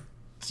 It was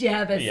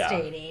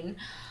devastating.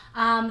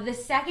 Yeah. The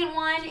second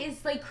one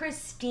is like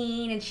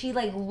Christine, and she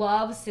like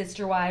loves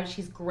Sister Wives.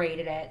 She's great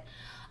at it.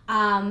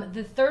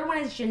 The third one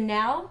is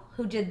Janelle,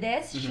 who did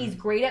this. Mm-hmm. She's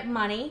great at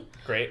money.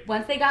 Great.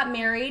 Once they got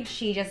married,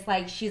 she's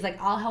like,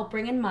 I'll help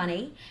bring in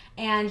money.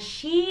 And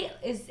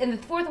and the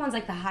fourth one's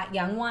like the hot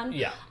young one.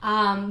 Yeah.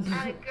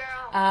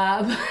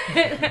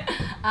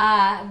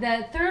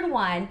 The third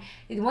one,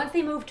 once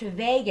they moved to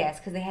Vegas,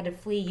 because they had to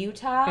flee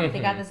Utah,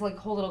 they got this like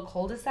whole little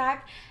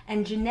cul-de-sac,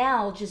 and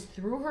Janelle just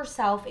threw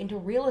herself into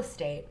real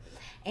estate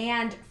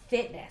and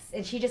fitness,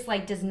 and she just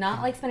like does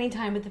not like spending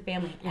time with the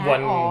family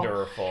at all.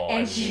 Wonderful.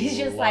 And she's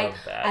just like,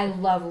 that. I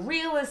love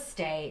real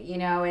estate,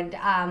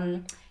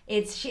 and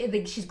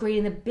she's great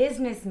in the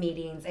business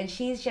meetings, and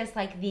she's just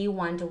like the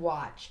one to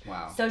watch.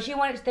 Wow. So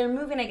they're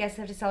moving, I guess,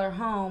 to sell her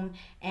home,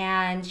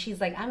 and she's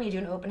like, I'm gonna do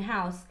an open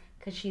house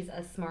because she's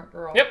a smart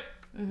girl. Yep.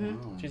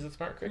 Mm-hmm. She's a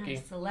smart cookie.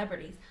 Nice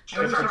celebrities. I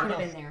wish I could have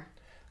been there.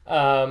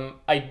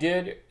 I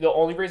did. The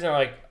only reason I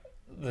like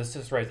the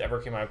Sister Wives ever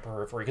came out of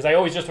periphery, because I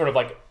always just sort of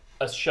like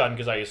shunned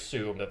because I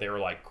assumed that they were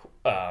like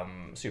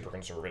super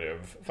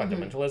conservative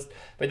fundamentalist.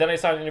 But then I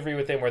saw an interview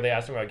with them where they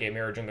asked him about gay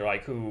marriage, and they're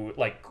like, who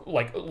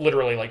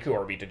literally like who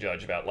are we to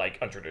judge about like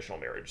untraditional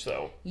marriage?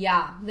 So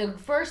yeah, the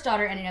first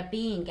daughter ended up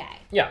being gay.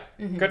 Yeah,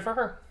 good for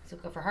her. So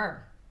good for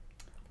her.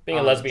 Being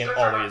a lesbian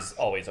always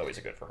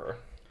a good for her.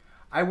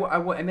 I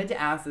meant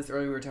to ask this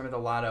earlier. We were talking about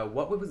the lotto.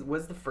 What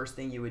was the first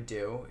thing you would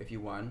do if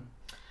you won?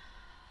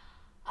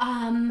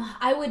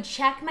 I would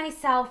check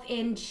myself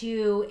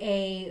into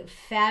a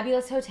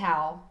fabulous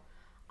hotel,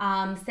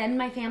 send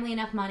my family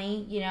enough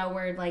money,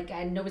 where like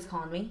nobody's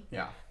calling me.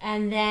 Yeah.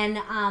 And then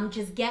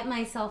just get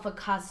myself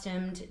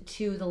accustomed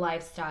to the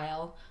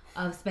lifestyle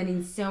of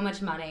spending so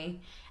much money,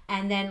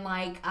 and then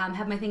like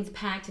have my things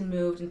packed and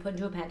moved and put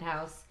into a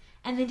penthouse,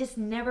 and then just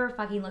never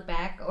fucking look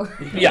back or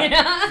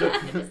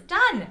just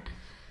done.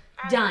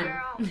 Done.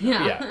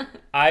 Yeah.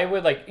 I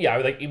would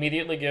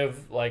immediately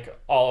give like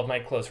all of my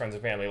close friends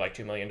and family like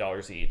 $2 million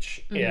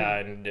each,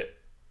 and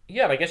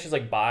I guess just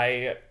like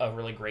buy a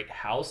really great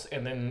house,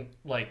 and then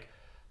like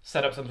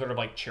set up some sort of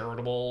like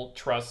charitable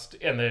trust,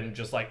 and then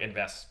just like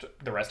invest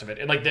the rest of it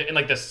in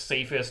the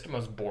safest,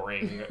 most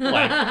boring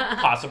like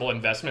possible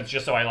investments,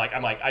 just so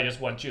I just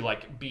want to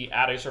like be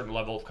at a certain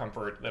level of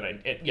comfort that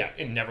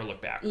and never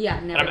look back. Yeah,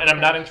 never. And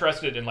I'm not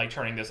interested in like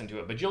turning this into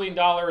 $1 bajillion.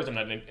 I'm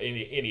not in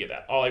any of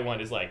that. All I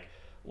want is like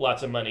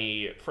lots of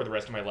money for the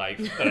rest of my life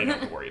that I don't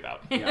have to worry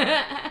about.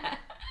 Yeah.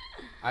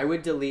 I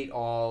would delete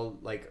all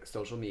like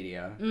social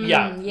media.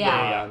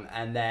 Yeah.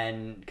 And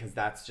then because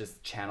that's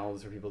just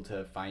channels for people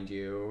to find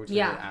you to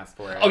ask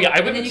for it. Oh yeah,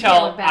 I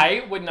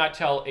would not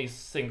tell a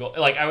single,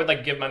 like I would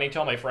like give money to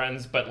all my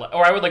friends,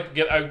 or I would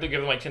give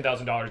them like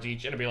 $10,000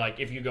 each, and it'd be like,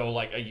 if you go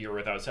like a year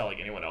without telling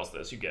anyone else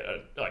this, you get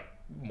like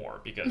more,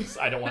 because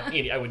I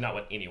would not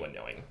want anyone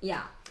knowing.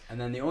 Yeah. And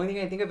then the only thing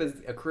I think of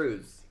is a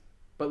cruise,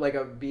 but like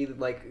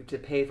to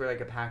pay for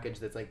like a package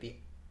that's like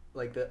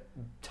the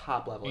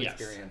top level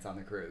experience on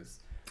the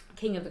cruise.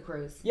 King of the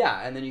cruise.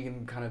 Yeah, and then you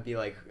can kind of be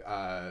like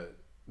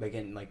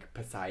in like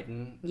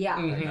Poseidon. Yeah.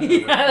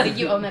 Mm-hmm. Like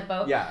you own that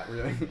boat. Yeah,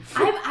 really.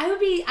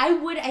 I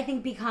would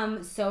think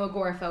become so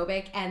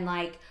agoraphobic, and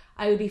like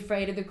I would be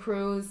afraid of the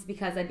cruise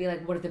because I'd be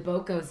like, what if the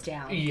boat goes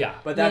down? Yeah.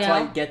 But that's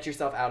why get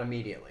yourself out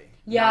immediately.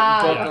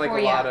 Yeah. Go for like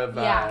a lot of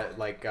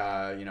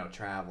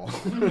travel.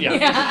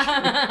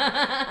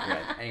 Yeah.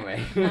 Right.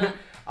 Anyway,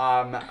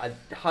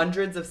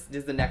 this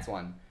is the next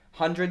one.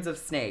 Hundreds of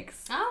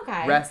snakes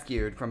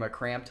rescued from a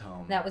cramped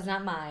home. That was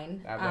not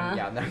mine. That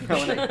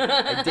one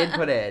I did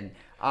put in.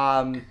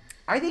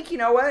 I think, you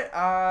know what?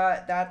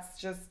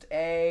 That's just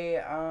a,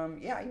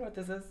 you know what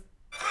this is?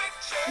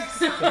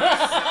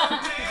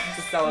 It's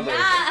a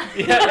celebration.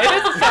 Yeah, it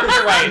is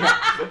you're right.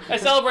 A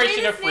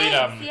celebration of Free the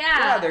freedom. snakes,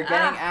 Yeah, they're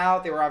getting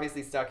out. They were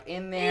obviously stuck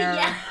in there.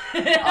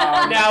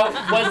 Yeah. Now,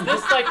 was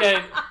this like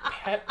a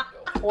pet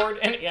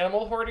an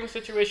animal hoarding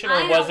situation,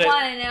 or was it?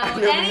 I don't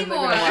want to know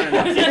anymore.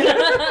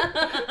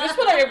 This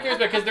one I am curious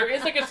about, because there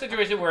is like a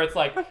situation where it's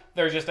like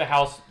there's just a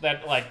house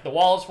that like the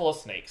wall is full of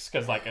snakes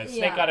because like a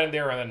snake got in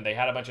there and then they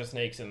had a bunch of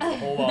snakes and the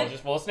whole wall is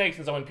just full of snakes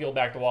and someone peeled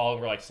back the wall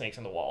and were like snakes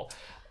in the wall.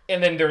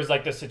 And then there's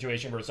like this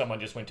situation where someone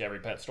just went to every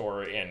pet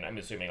store in, I'm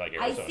assuming like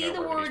I Arizona. see the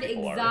where word these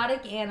people are.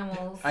 exotic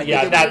animals. I Yeah,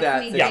 think that- that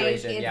Makes me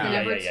situation. think Yeah. It's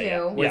number Yeah.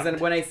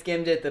 two. When I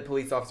skimmed it, the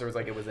police officer was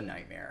like, it was a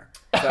nightmare.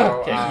 So,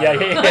 Okay. Yeah.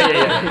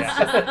 it's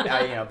just,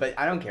 but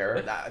I don't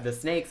care. The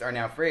snakes are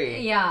now free.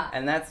 Yeah.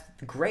 And that's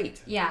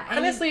great. Yeah. and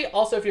Honestly,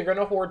 also if you're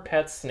gonna hoard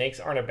pets, snakes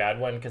aren't a bad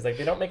one because like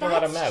they don't make a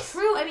lot of mess. That's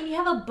true. I mean, you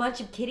have a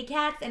bunch of kitty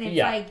cats, and it's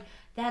like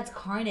that's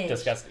carnage.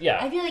 Disgusting. Yeah.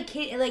 I feel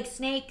like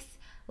snakes,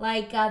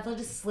 like they'll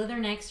just slither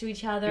next to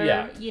each other.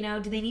 Yeah. You know,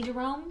 do they need to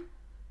roam?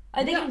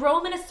 They can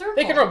roam in a circle.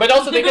 They can roam, but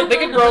also they can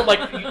roam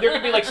like there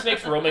could be like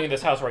snakes roaming in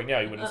this house right now.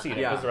 You wouldn't see them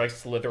Yeah. because they're like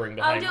slithering Oh,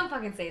 behind. don't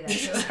fucking say that.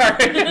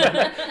 Sorry,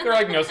 there are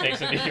like no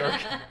snakes in New York.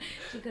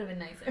 She could have been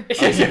nicer. I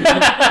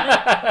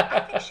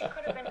think she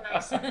could have been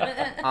nicer.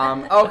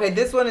 Okay,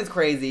 this one is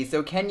crazy.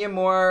 So Kenya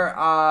Moore,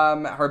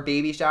 her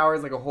baby shower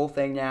is like a whole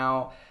thing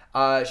now.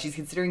 She's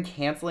considering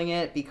canceling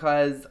it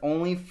because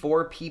only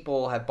 4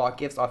 people have bought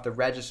gifts off the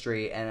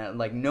registry and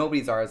like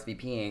nobody's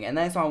RSVPing. And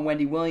then I saw on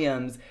Wendy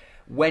Williams,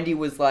 Wendy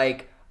was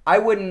like, I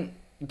wouldn't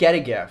get a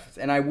gift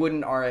and I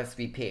wouldn't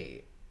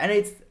RSVP.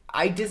 And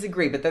I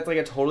disagree, but that's like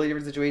a totally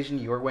different situation.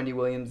 You're Wendy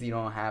Williams, you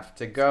don't have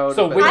to go.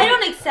 So but I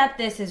don't accept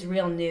this as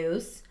real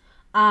news.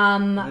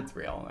 It's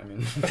real. I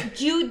mean,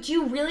 Do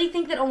you really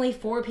think that only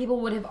 4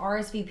 people would have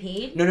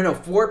RSVP'd? no.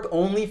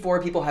 Only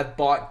 4 people have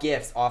bought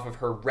gifts off of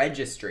her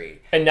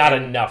registry. And not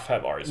enough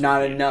have ours.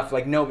 Not enough.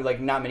 Like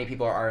not many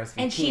people are RSVPing.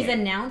 And she's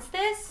announced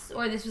this,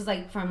 or this was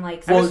like from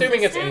like. I'm some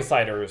assuming it's assistant?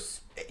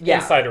 insiders.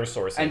 Yeah. Insider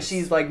sources. And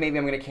she's like, maybe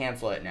I'm gonna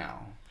cancel it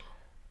now.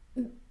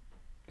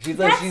 She's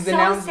That's she's so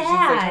announced. She's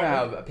like, sad.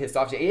 how pissed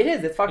off she. It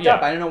is. It's fucked Yeah.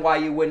 up. I don't know why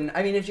you wouldn't.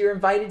 I mean, if you're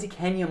invited to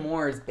Kenya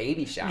Moore's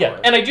baby shower. Yeah,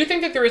 and I do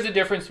think that there is a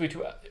difference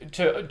between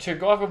to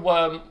go off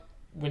of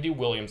Wendy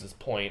Williams's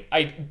point.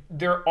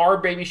 There are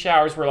baby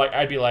showers where like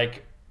I'd be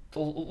like the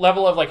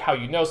level of like how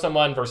you know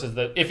someone versus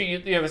if you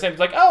know the same. It's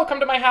like, oh, come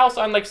to my house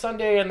on like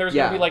Sunday and there's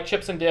gonna be like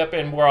chips and dip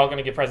and we're all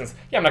gonna get presents.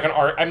 Yeah,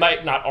 I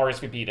might not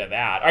RSVP to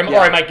that. Or I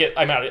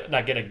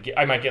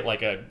might get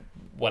like a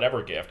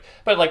whatever gift.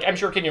 But like I'm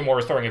sure Kenya Moore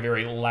is throwing a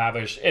very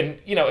lavish, and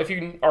you know, if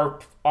you are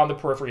on the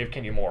periphery of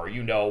Kenya Moore,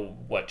 you know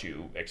what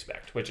to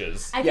expect, which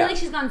is I feel like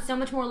she's gone so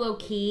much more low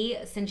key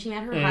since she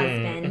met her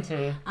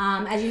husband.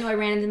 As you know, I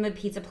ran into him at a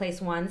pizza place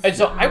once. And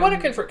so I want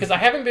to confirm, because I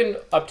haven't been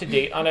up to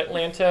date on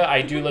Atlanta.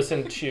 I do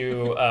listen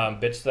to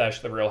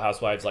Bitch / The Real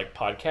Housewives like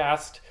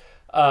podcast.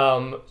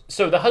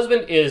 So the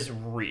husband is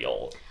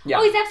real. Yeah.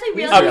 Oh, he's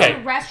absolutely real. Okay.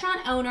 He's a restaurant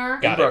owner.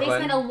 Got it. They Brooklyn.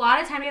 spend a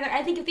lot of time together.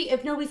 I think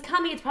if nobody's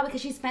coming, it's probably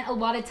because she spent a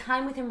lot of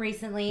time with him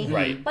recently.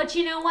 Right. But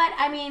you know what?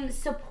 I mean,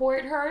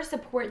 support her.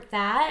 Support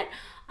that.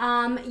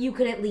 You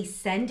could at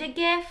least send a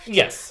gift.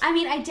 Yes. I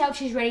mean, I doubt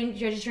she's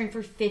registering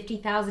for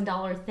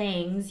 $50,000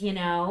 things. You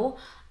know.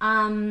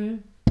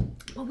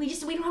 But we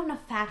don't have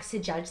enough facts to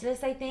judge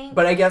this, I think.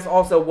 But I guess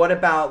also, what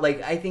about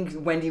like I think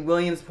Wendy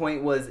Williams'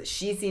 point was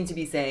she seemed to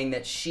be saying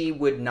that she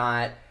would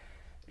not.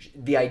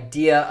 The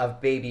idea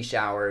of baby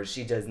showers,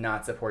 she does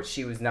not support.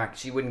 She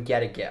wouldn't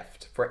get a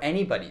gift for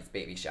anybody's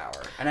baby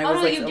shower. And I Oh, was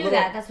no, like, you a do little,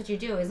 that. That's what you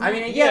do, isn't I it?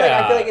 mean, like,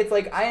 Yeah. I feel like it's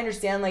like I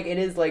understand, like it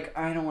is like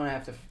I don't want to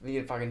have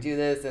to fucking do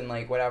this and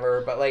like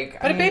whatever, but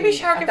like. But I a baby mean,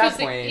 shower at can that be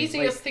the point,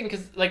 easiest like, thing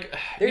because like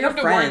they're you your have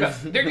to worry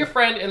friends. about they're your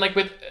friend, and like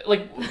with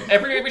like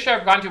every baby shower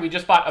I've gone to, we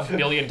just bought a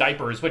billion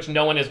diapers, which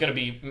no one is going to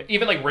be,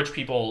 even like rich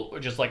people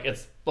just like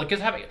it's like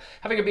because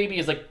having a baby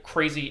is like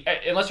crazy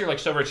unless you're like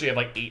so rich you have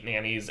like 8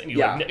 nannies and you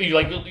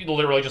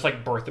literally just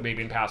like birth the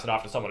baby and pass it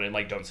off to someone and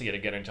like don't see it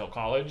again until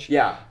college.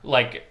 Yeah.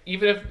 Like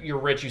even if you're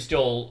rich, you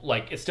still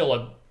like it's still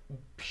a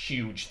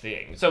huge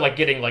thing. So like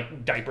getting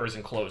like diapers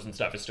and clothes and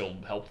stuff is still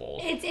helpful.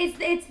 It's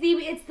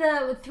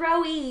the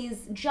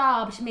throwee's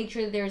job to make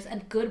sure that there's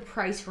a good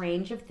price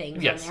range of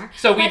things Yes. on there.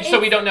 So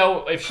But we don't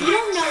know if she. we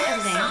don't know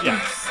everything.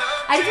 Yeah.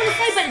 I just want to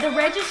say, but the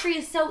registry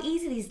is so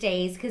easy these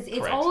days because it's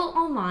Correct. all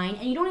online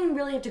and you don't even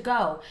really have to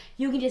go.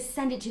 You can just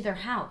send it to their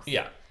house.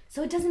 Yeah.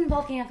 So it doesn't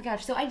involve getting off the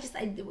couch. So what's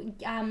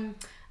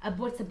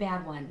the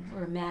bad one?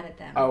 We're mad at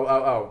them.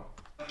 Oh.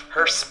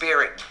 Her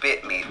spirit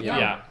bit me.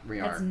 Yeah. We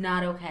That's are.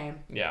 not okay.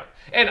 Yeah.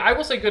 And I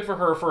will say good for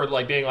her for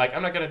like being like,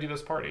 I'm not gonna do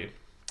this party.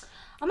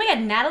 Oh my God!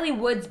 Natalie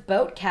Wood's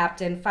boat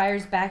captain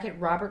fires back at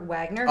Robert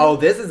Wagner. Oh,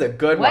 this is a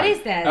good one. What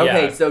is this?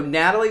 Okay, Yeah. so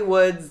Natalie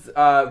Wood's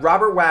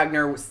Robert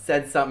Wagner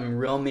said something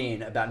real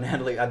mean about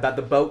about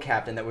the boat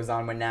captain that was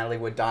on when Natalie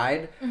Wood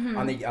died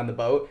on the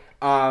boat.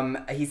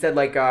 He said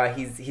like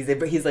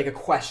he's like a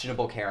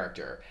questionable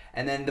character,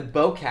 and then the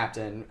boat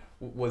captain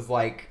was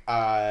like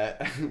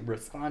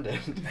responded.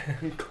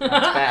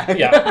 Back.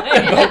 Yeah.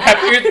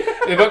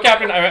 The boat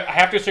captain, I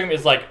have to assume,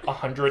 is like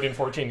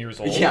 114 years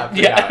old.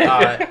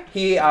 Yeah.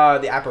 He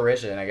the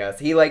apparition, I guess.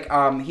 He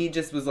he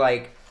just was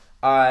like,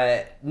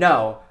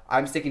 no,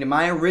 I'm sticking to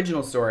my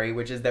original story,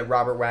 which is that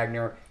Robert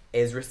Wagner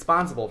is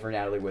responsible for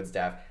Natalie Wood's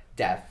death.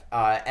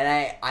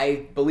 And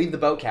I believe the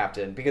boat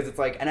captain, because it's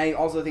like, and I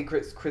also think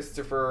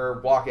Christopher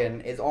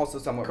Walken is also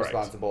somewhat Correct.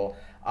 responsible.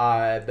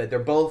 But they're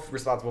both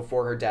responsible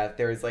for her death.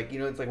 There's like,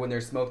 it's like when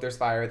there's smoke, there's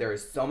fire. There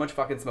is so much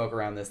fucking smoke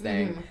around this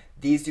thing.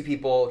 These two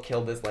people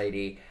killed this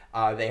lady.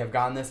 They have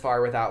gone this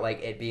far without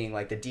like it being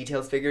like the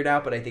details figured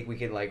out, but I think we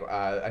can like,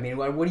 I mean,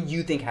 what do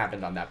you think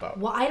happened on that boat?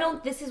 Well,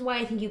 this is why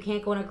I think you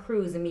can't go on a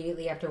cruise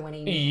immediately after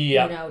winning,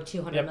 Yep.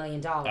 $200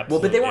 million. Absolutely. Well,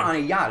 but they were on a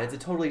yacht. It's a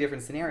totally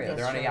different scenario. That's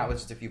They're on a true. yacht with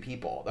just a few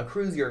people. A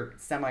cruise, you're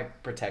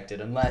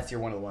semi-protected unless you're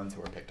one of the ones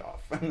who are picked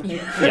off. When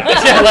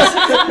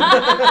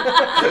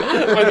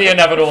the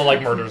inevitable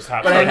like murders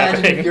But I start imagine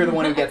happening. if you're the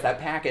one who gets that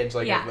package,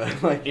 like,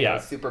 Yeah.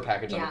 super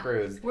package on the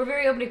cruise. We're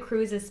very open to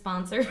cruises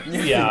sponsors.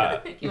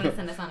 Yeah. If you want to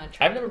send us on a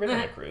trip. I've never been on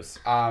a cruise.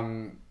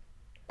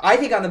 I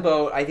think on the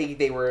boat, I think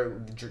they were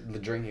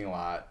drinking a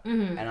lot,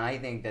 Mm-hmm. and I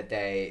think that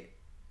they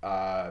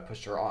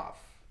pushed her off.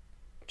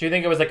 Do you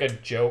think it was like a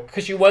joke?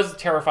 Because she was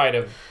terrified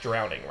of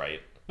drowning, right?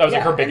 That was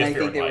like her biggest and I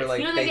fear think they in were life. like,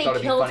 You don't they think thought they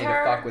it'd be killed funny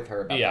her? to fuck with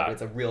her about Yeah. that, but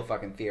it's a real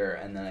fucking fear.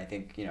 And then I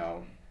think, You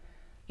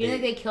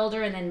think they killed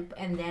her and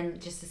then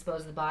just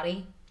disposed of the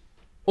body?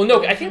 Well,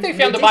 no, I think they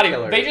found They the body. did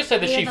kill her. They just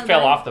said that They she found the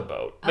fell body? off the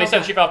boat. They said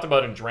Okay. she fell off the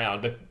boat and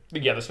drowned. But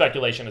yeah, the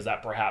speculation is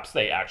that perhaps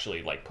they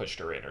actually like pushed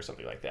her in or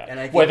something like that. And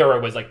I think- Whether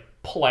it was like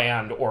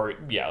planned or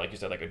like you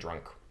said, like a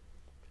drunk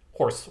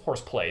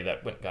horse play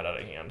that got out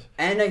of hand.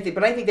 And I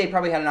think they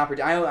probably had an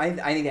opportunity. I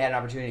think they had an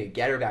opportunity to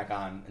get her back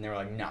on, and they were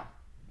like, no.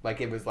 Like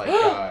it was like,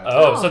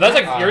 Oh, so that's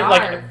like that's you're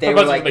hard. like they were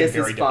proposing like, something this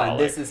very is fun.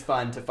 diabolic. This is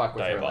fun to fuck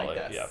with her like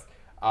Diabolic, this.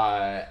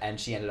 yeah. And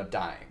she ended up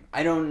dying.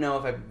 I don't know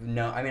if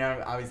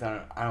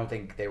I don't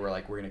think they were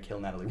like, we're gonna kill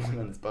Natalie Wood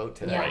on this boat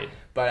today. Yeah. Right.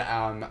 But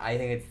I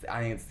think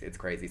it's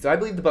crazy. So I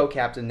believe the boat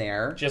captain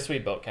there. Just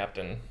sweet boat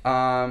captain.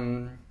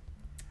 And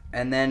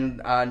then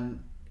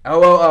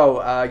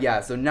yeah.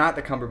 So not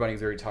the Cumber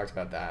Bunnies. We already talked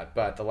about that.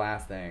 But the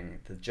last thing,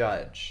 the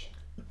judge.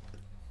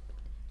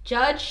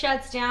 Judge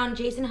shuts down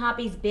Jason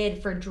Hoppy's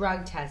bid for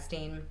drug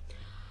testing.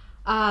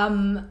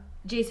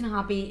 Jason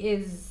Hoppy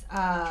is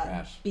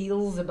Trash.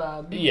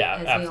 Beelzebub. Yeah,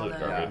 as we absolute all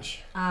know.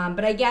 garbage.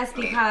 But I guess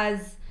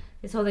because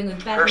this whole thing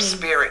with Her Bethany.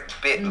 spirit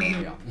bit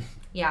me.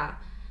 Yeah.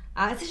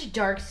 It's such a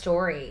dark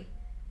story.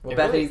 Well, It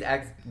Bethany's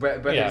really-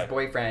 Bethany's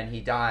boyfriend,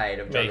 he died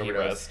of drug May he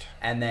overdose, rest.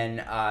 and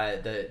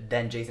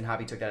then Jason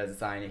Hoppy took that as a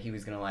sign that he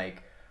was gonna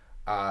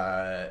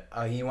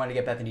he wanted to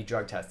get Bethany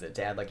drug tested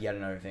to add like yet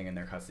another thing in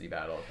their custody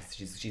battle. 'Cause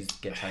she's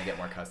trying to get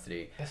more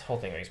custody. This whole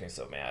thing makes me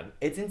so mad.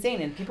 It's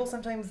insane, and people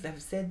sometimes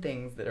have said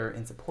things that are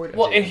in support of.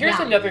 Well, and Jason here's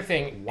Hoppy. another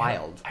thing.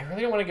 Wild. I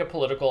really don't want to get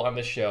political on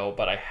this show,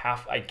 but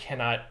I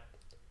cannot.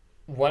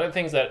 One of the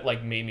things that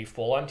like made me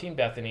full on Team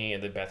Bethany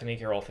and the Bethany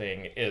Carol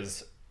thing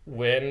is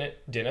when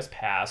Dennis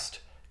passed,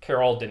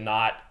 Carol did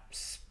not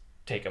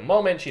take a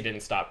moment. She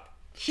didn't stop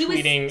She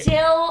tweeting. was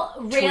still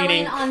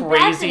railing tweeting on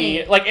crazy,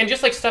 Bethany. like, and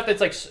just like stuff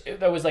that's like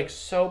that was like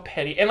so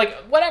petty and like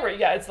whatever.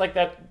 Yeah, it's like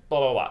that. Blah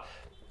blah blah.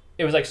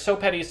 It was like so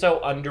petty,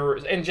 so under,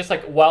 and just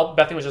like while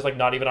Bethany was just like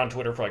not even on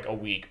Twitter for like a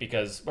week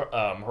because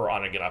her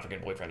on again off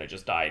again boyfriend had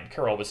just died.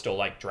 Carol was still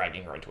like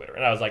dragging her on Twitter,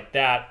 and I was like,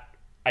 that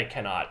I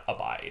cannot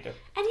abide.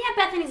 And yeah,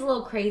 Bethany's a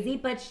little crazy,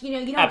 but you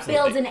don't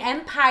Absolutely. build an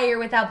empire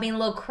without being a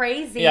little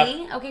crazy.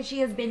 Yep. Okay, she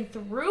has been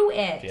through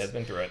it. She has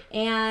been through it.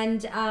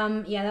 And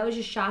yeah, that was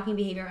just shocking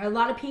behavior. A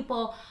lot of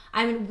people,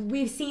 I mean,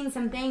 we've seen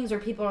some things where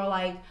people are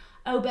like,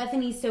 oh,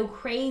 Bethany's so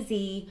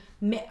crazy.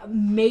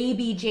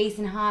 Maybe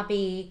Jason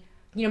Hoppy,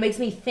 makes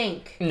me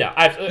think. No,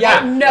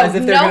 Yeah. No, As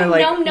if they're no, gonna,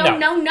 like-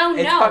 no.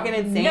 It's fucking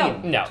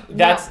insane. No,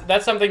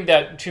 that's something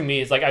that to me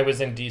is like I was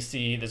in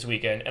DC this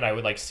weekend and I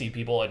would like see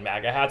people in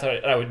MAGA hats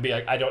and I would be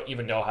like, I don't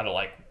even know how to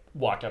like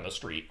walk down the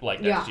street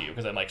like next Yeah. to you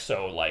because I'm like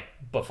so like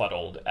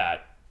befuddled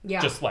at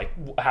Yeah. just like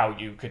how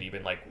you could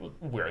even like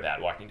wear that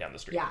walking down the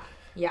street.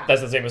 Yeah.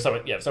 That's the same as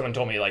someone. Yeah, if someone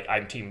told me like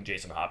I'm Team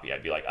Jason Hoppy,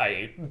 I'd be like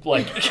I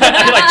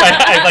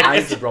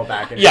used to roll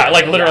back. And yeah,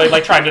 like literally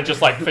like trying to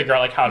just like figure out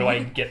like how do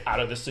I get out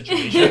of this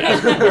situation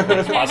as quickly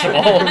as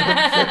possible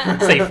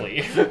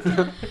safely.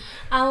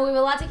 We have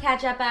a lot to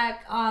catch up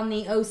back on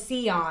the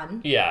OC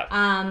on. Yeah.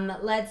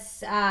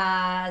 Let's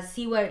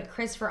see what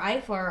Christopher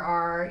Eifler,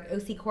 our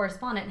OC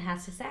correspondent,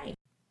 has to say.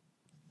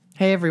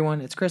 Hey everyone,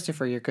 it's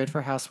Christopher, your Good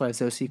for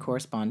Housewives OC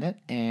correspondent,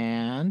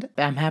 and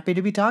I'm happy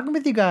to be talking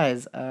with you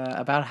guys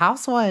about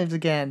Housewives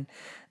again.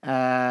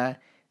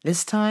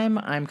 This time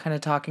I'm kind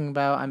of talking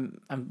about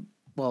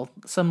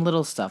some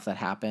little stuff that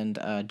happened.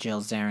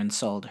 Jill Zarin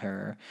sold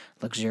her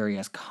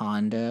luxurious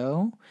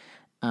condo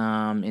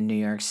in New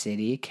York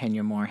City.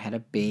 Kenya Moore had a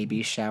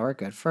baby shower,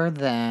 good for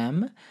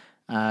them.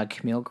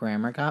 Camille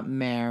Grammer got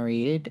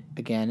married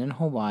again in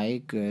Hawaii,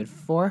 good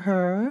for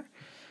her.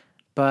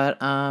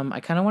 But I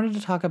kind of wanted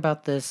to talk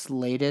about this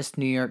latest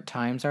New York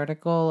Times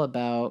article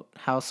about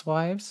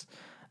housewives.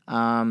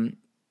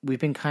 we've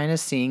been kind of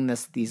seeing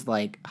these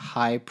like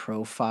high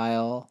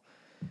profile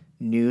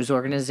news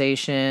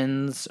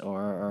organizations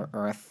or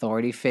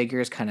authority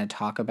figures kind of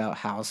talk about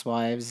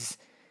housewives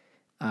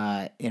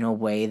in a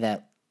way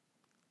that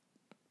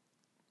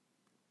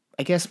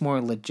I guess more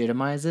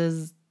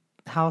legitimizes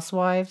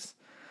housewives.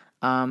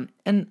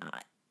 And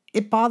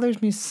it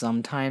bothers me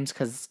sometimes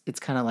because it's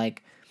kind of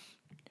like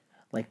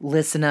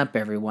listen up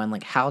everyone,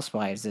 like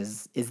Housewives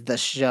is the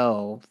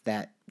show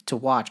that to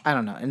watch. I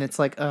don't know. And it's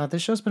like, the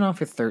show's been on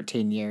for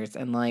 13 years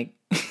and like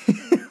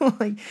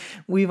like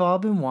we've all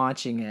been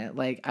watching it.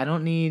 Like I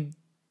don't need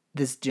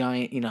this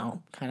giant,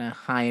 kind of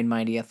high and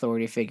mighty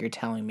authority figure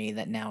telling me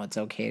that now it's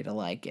okay to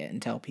like it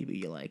and tell people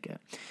you like it.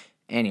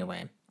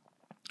 Anyway,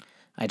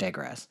 I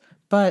digress.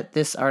 But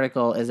this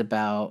article is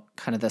about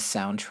kind of the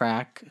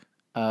soundtrack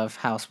of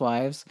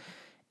Housewives.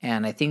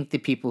 And I think the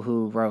people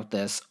who wrote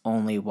this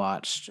only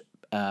watched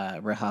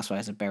Real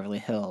Housewives of Beverly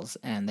Hills.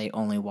 And they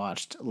only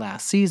watched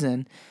last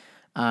season.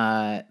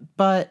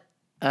 But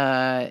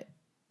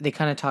they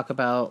kind of talk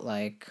about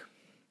like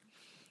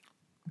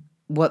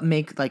what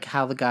make like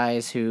how the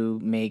guys who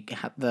make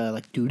the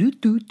like do do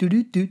do do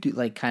do do do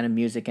like kind of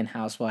music in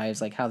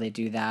Housewives, like how they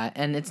do that.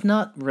 And it's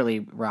not really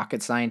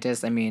rocket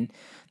scientists. I mean,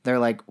 they're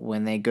like,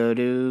 when they go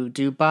to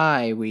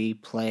Dubai, we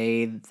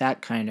play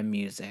that kind of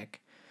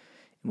music.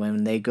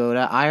 When they go to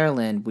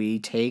Ireland, we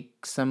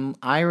take some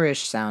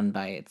Irish sound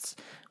bites.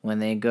 When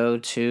they go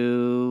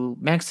to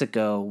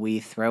Mexico, we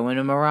throw in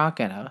a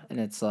Moroccan. And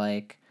it's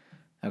like,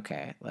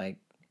 okay, like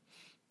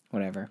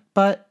whatever.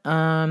 But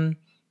I'm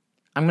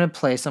gonna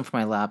play some for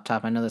my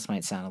laptop. I know this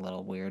might sound a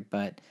little weird,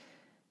 but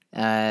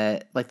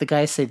like the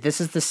guys say,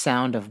 this is the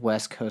sound of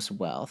West Coast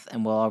wealth,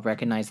 and we'll all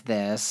recognize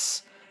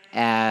this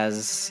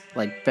as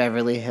like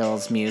Beverly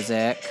Hills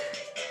music.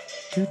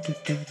 They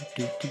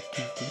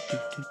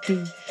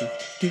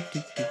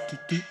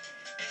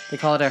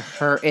call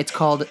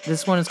it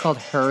this one is called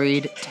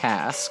Hurried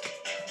Task.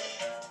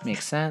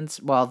 Makes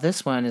sense. While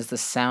this one is the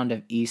sound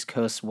of East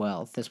Coast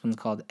wealth. This one's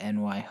called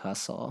NY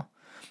Hustle.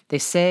 They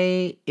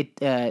say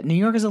New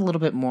York is a little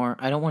bit more,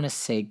 I don't want to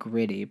say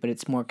gritty, but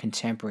it's more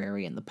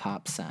contemporary in the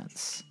pop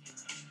sense.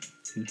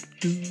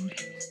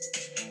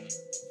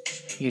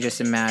 You just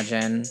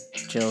imagine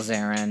Jill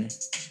Zarin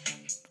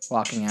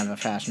walking out of a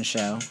fashion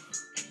show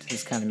to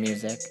this kind of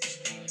music.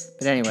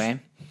 But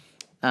anyway,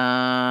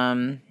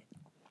 yeah,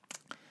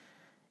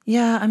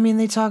 I mean,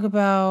 they talk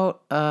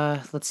about,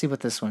 let's see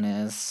what this one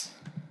is.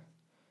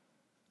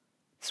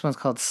 This one's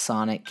called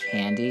Sonic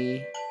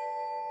Candy.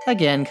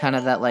 Again, kind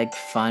of that, like,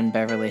 fun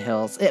Beverly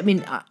Hills. I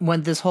mean,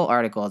 when this whole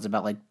article is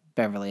about, like,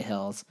 Beverly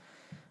Hills.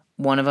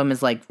 One of them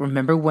is, like,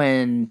 remember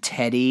when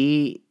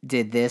Teddy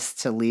did this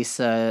to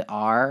Lisa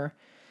R?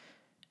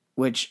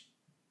 Which,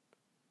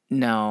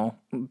 no,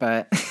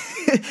 but,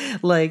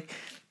 like,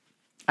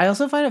 I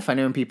also find it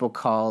funny when people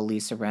call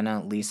Lisa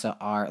Rinna Lisa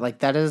R. Like,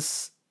 that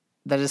is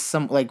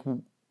some, like,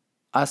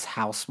 us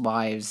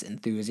housewives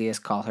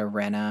enthusiasts call her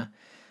Rinna.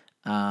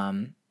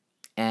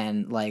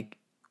 And, like,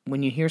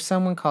 when you hear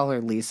someone call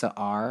her Lisa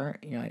R,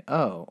 you're like,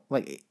 oh,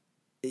 like,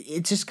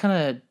 it's just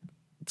kind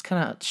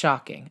of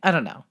shocking. I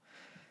don't know.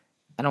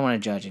 I don't want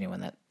to judge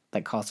anyone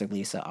that calls her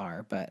Lisa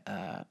R, but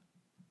I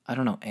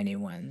don't know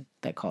anyone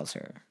that calls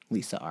her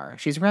Lisa R.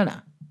 She's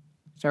Rinna.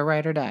 It's our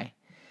ride or die.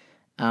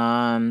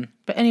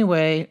 But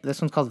anyway,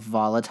 this one's called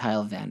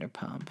Volatile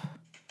Vanderpump.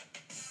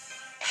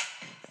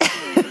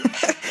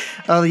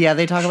 Oh, yeah,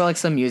 they talk about, like,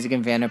 some music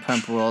in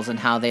Vanderpump Rules and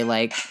how they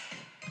want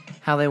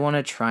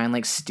to try and,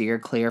 like, steer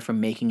clear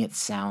from making it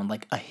sound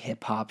like a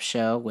hip-hop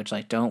show, which,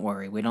 like, don't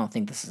worry, we don't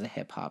think this is a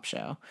hip-hop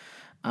show.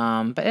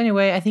 But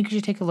anyway, I think you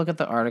should take a look at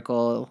the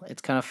article.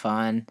 It's kind of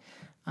fun.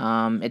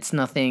 It's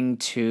nothing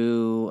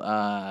too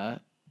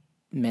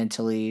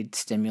mentally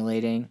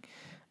stimulating.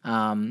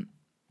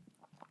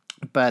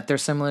 But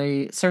there's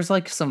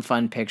like, some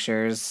fun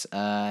pictures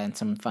and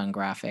some fun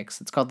graphics.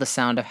 It's called The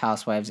Sound of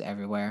Housewives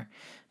Everywhere.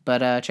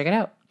 But check it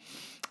out.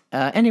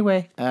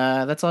 Anyway,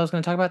 that's all I was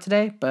going to talk about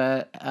today,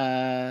 but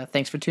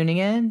thanks for tuning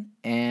in,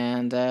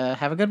 and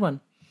have a good one.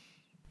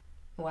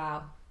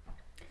 Wow.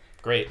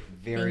 Great.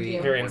 Very,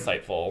 very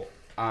insightful.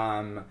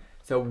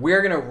 So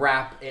we're going to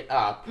wrap it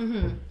up,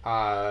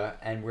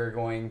 and we're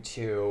going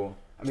to...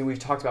 I mean, we've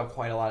talked about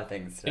quite a lot of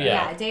things today.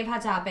 Yeah, Dave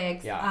Hot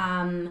Topics.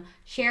 Yeah.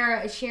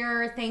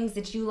 Share things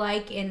that you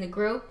like in the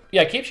group.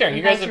 Yeah, keep sharing.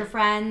 Invite you guys your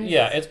friends.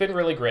 Yeah, it's been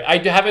really great. I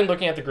have been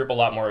looking at the group a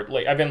lot more.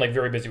 Like, I've been, like,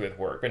 very busy with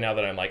work, but now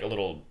that I'm, like, a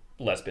little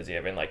less busy,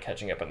 I've been, like,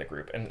 catching up on the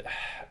group. And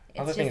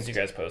all the things you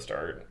guys post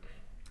are...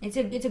 It's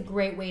a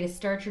great way to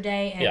start your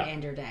day and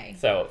end your day.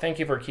 So thank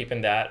you for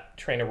keeping that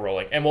train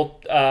rolling. And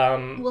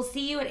we'll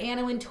see you at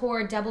Anna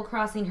Wintour Double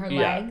Crossing Her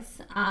Legs.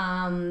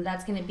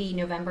 That's going to be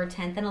November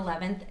 10th and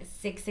 11th,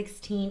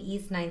 616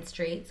 East 9th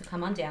Street. So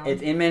come on down.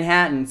 It's in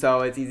Manhattan,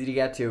 so it's easy to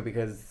get to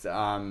because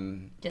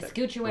just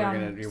scoot your way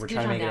on. We're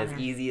trying to make it as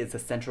easy. It's a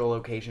central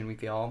location, we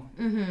feel.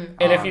 Mm-hmm.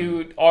 And if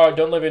you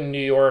don't live in New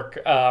York,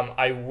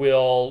 I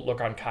will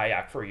look on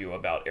Kayak for you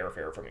about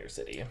airfare from your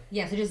city.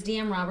 Yeah, so just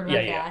DM Robert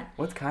about that.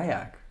 What's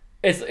Kayak?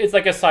 It's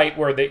like a site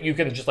where you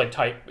can just, like,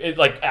 type, it,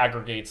 like,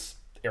 aggregates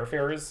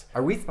airfares.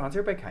 Are we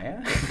sponsored by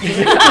Kayak?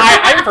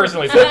 I'm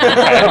personally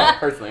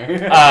Personally.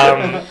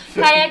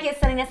 Kayak is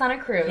sending us on a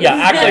cruise. Yeah,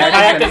 actually,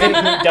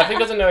 Kayak definitely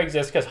doesn't know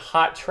exists because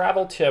hot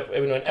travel tip,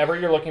 whenever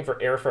you're looking for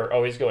airfare,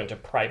 always go into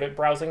private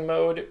browsing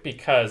mode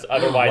because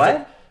otherwise,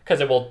 What? Because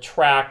it will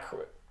track,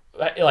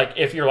 like,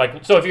 if you're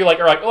like, so if you like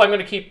are like, oh, I'm going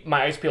to keep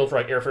my eyes peeled for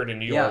like airfare to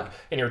New York,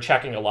 and you're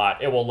checking a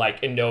lot, it will like,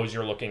 it knows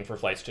you're looking for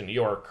flights to New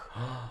York,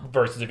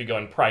 versus if you go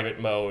in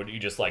private mode, you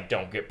just like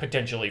don't get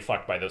potentially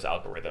fucked by those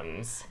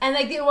algorithms. And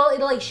like, it'll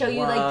like show you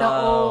like the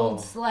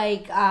old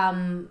like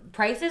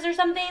prices or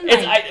something.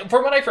 It's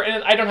from what I've heard,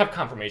 and I don't have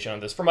confirmation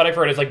on this. From what I've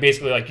heard, it's like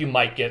basically like you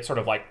might get sort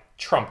of like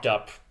trumped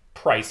up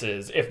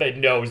prices if it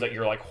knows that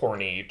you're like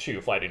horny to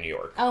fly to New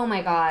York. Oh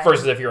my god.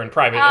 Versus if you're in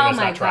private and it's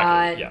not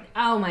tracking. Yeah.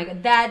 Oh my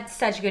god. That's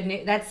such good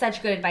news. That's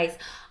such good advice.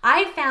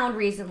 I found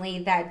recently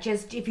that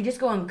just if you just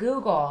go on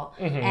Google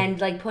and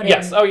like put in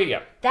that's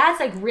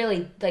like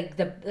really like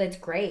that's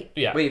great.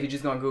 Yeah. Wait, if you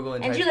just go on Google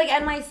and do like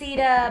NYC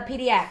to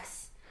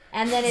PDX.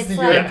 And then it's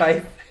your like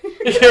advice.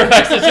 Your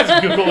advice is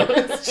just Google it.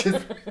 It's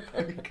just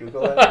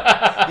Google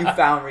it. You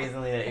found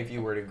recently that if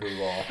you were to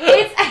Google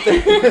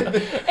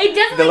it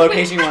doesn't the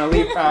location you want to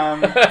leave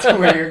from to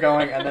where you're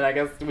going, and then I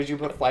guess would you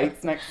put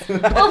flights next to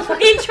that? Well,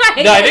 fucking try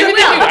it. No, I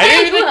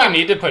don't even think you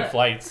need to put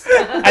flights.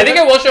 I think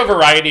it will show a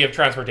variety of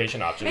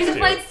transportation options There's a too.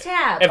 flights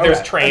tab. If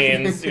there's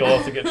trains, you'll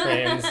also get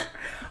trains.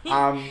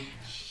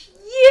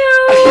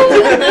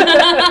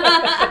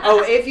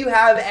 Oh, if you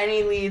have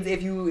any leads,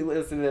 if you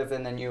listen to this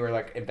and then you were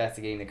like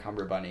investigating the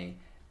Cumber Bunny,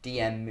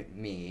 DM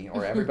me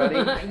or everybody.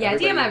 Yeah,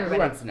 DM everybody. Who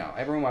wants to know?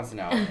 Everyone wants to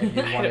know if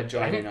you want to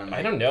join in on.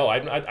 I don't know. I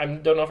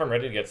don't know if I'm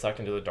ready to get sucked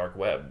into the dark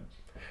web.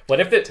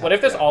 What if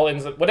this all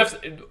ends? What if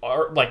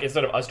like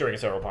instead of us doing a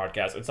serial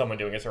podcast, it's someone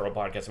doing a serial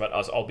podcast about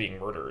us all being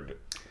murdered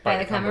by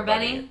the Cumber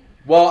Bunny?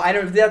 Well, I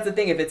don't. That's the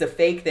thing. If it's a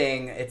fake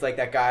thing, it's like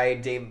that guy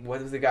Dave.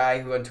 What was the guy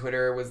who on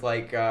Twitter was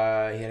like he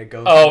had a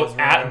ghost? Oh, in his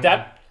room?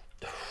 that.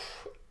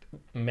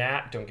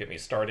 Matt, don't get me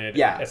started.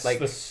 Yeah, it's like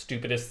the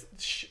stupidest.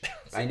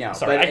 I know.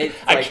 Sorry, but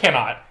I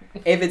cannot.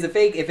 If it's a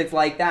fake, if it's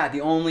like that,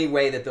 the only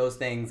way that those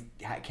things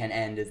can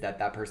end is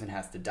that person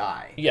has to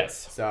die.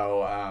 Yes.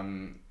 So,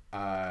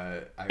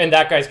 in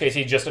that guy's case,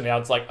 he just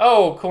announced like,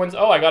 oh,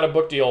 I got a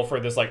book deal for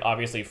this like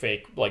obviously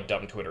fake like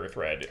dumb Twitter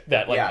thread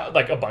that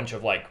like a bunch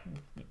of like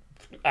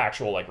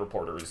actual like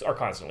reporters are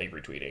constantly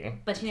retweeting.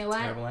 But you know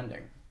what? Terrible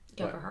ending.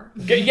 Go for her.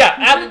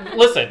 Yeah,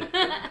 listen,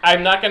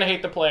 I'm not gonna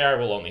hate the player. I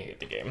will only hate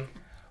the game.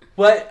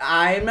 But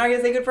I'm not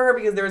gonna say good for her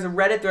because there was a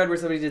Reddit thread where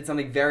somebody did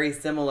something very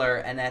similar,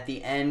 and at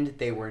the end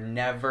they were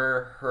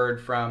never heard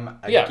from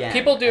again. Yeah,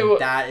 people do.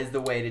 And that is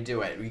the way to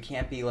do it. We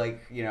can't be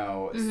like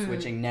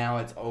switching now.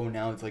 It's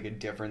like a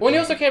different. Well, thing.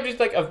 you also can't just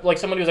like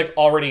someone who's like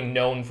already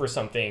known for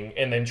something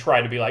and then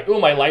try to be like, oh,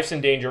 my life's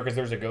in danger because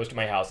there's a ghost in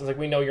my house. It's like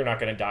we know you're not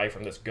gonna die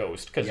from this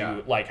ghost because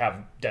you like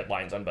have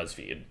deadlines on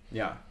BuzzFeed.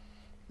 Yeah.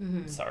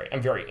 Mm-hmm. Sorry,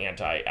 I'm very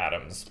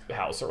anti-Adam's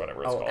House or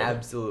whatever it's called. Oh,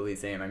 absolutely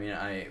same. I mean,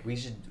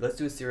 let's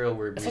do a serial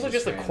where it's also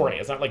just like corny.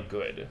 It's not like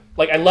good.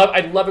 Like I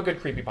love a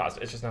good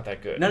creepypasta. It's just not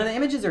that good. None of the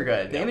images are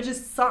good. The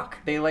images suck.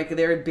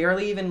 They're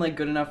barely even like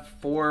good enough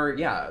for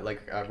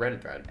like a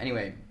Reddit thread.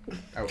 Anyway.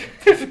 Oh.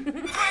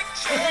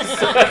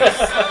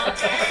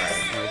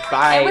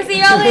 Bye. And we'll see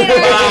y'all later.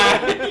 Bye.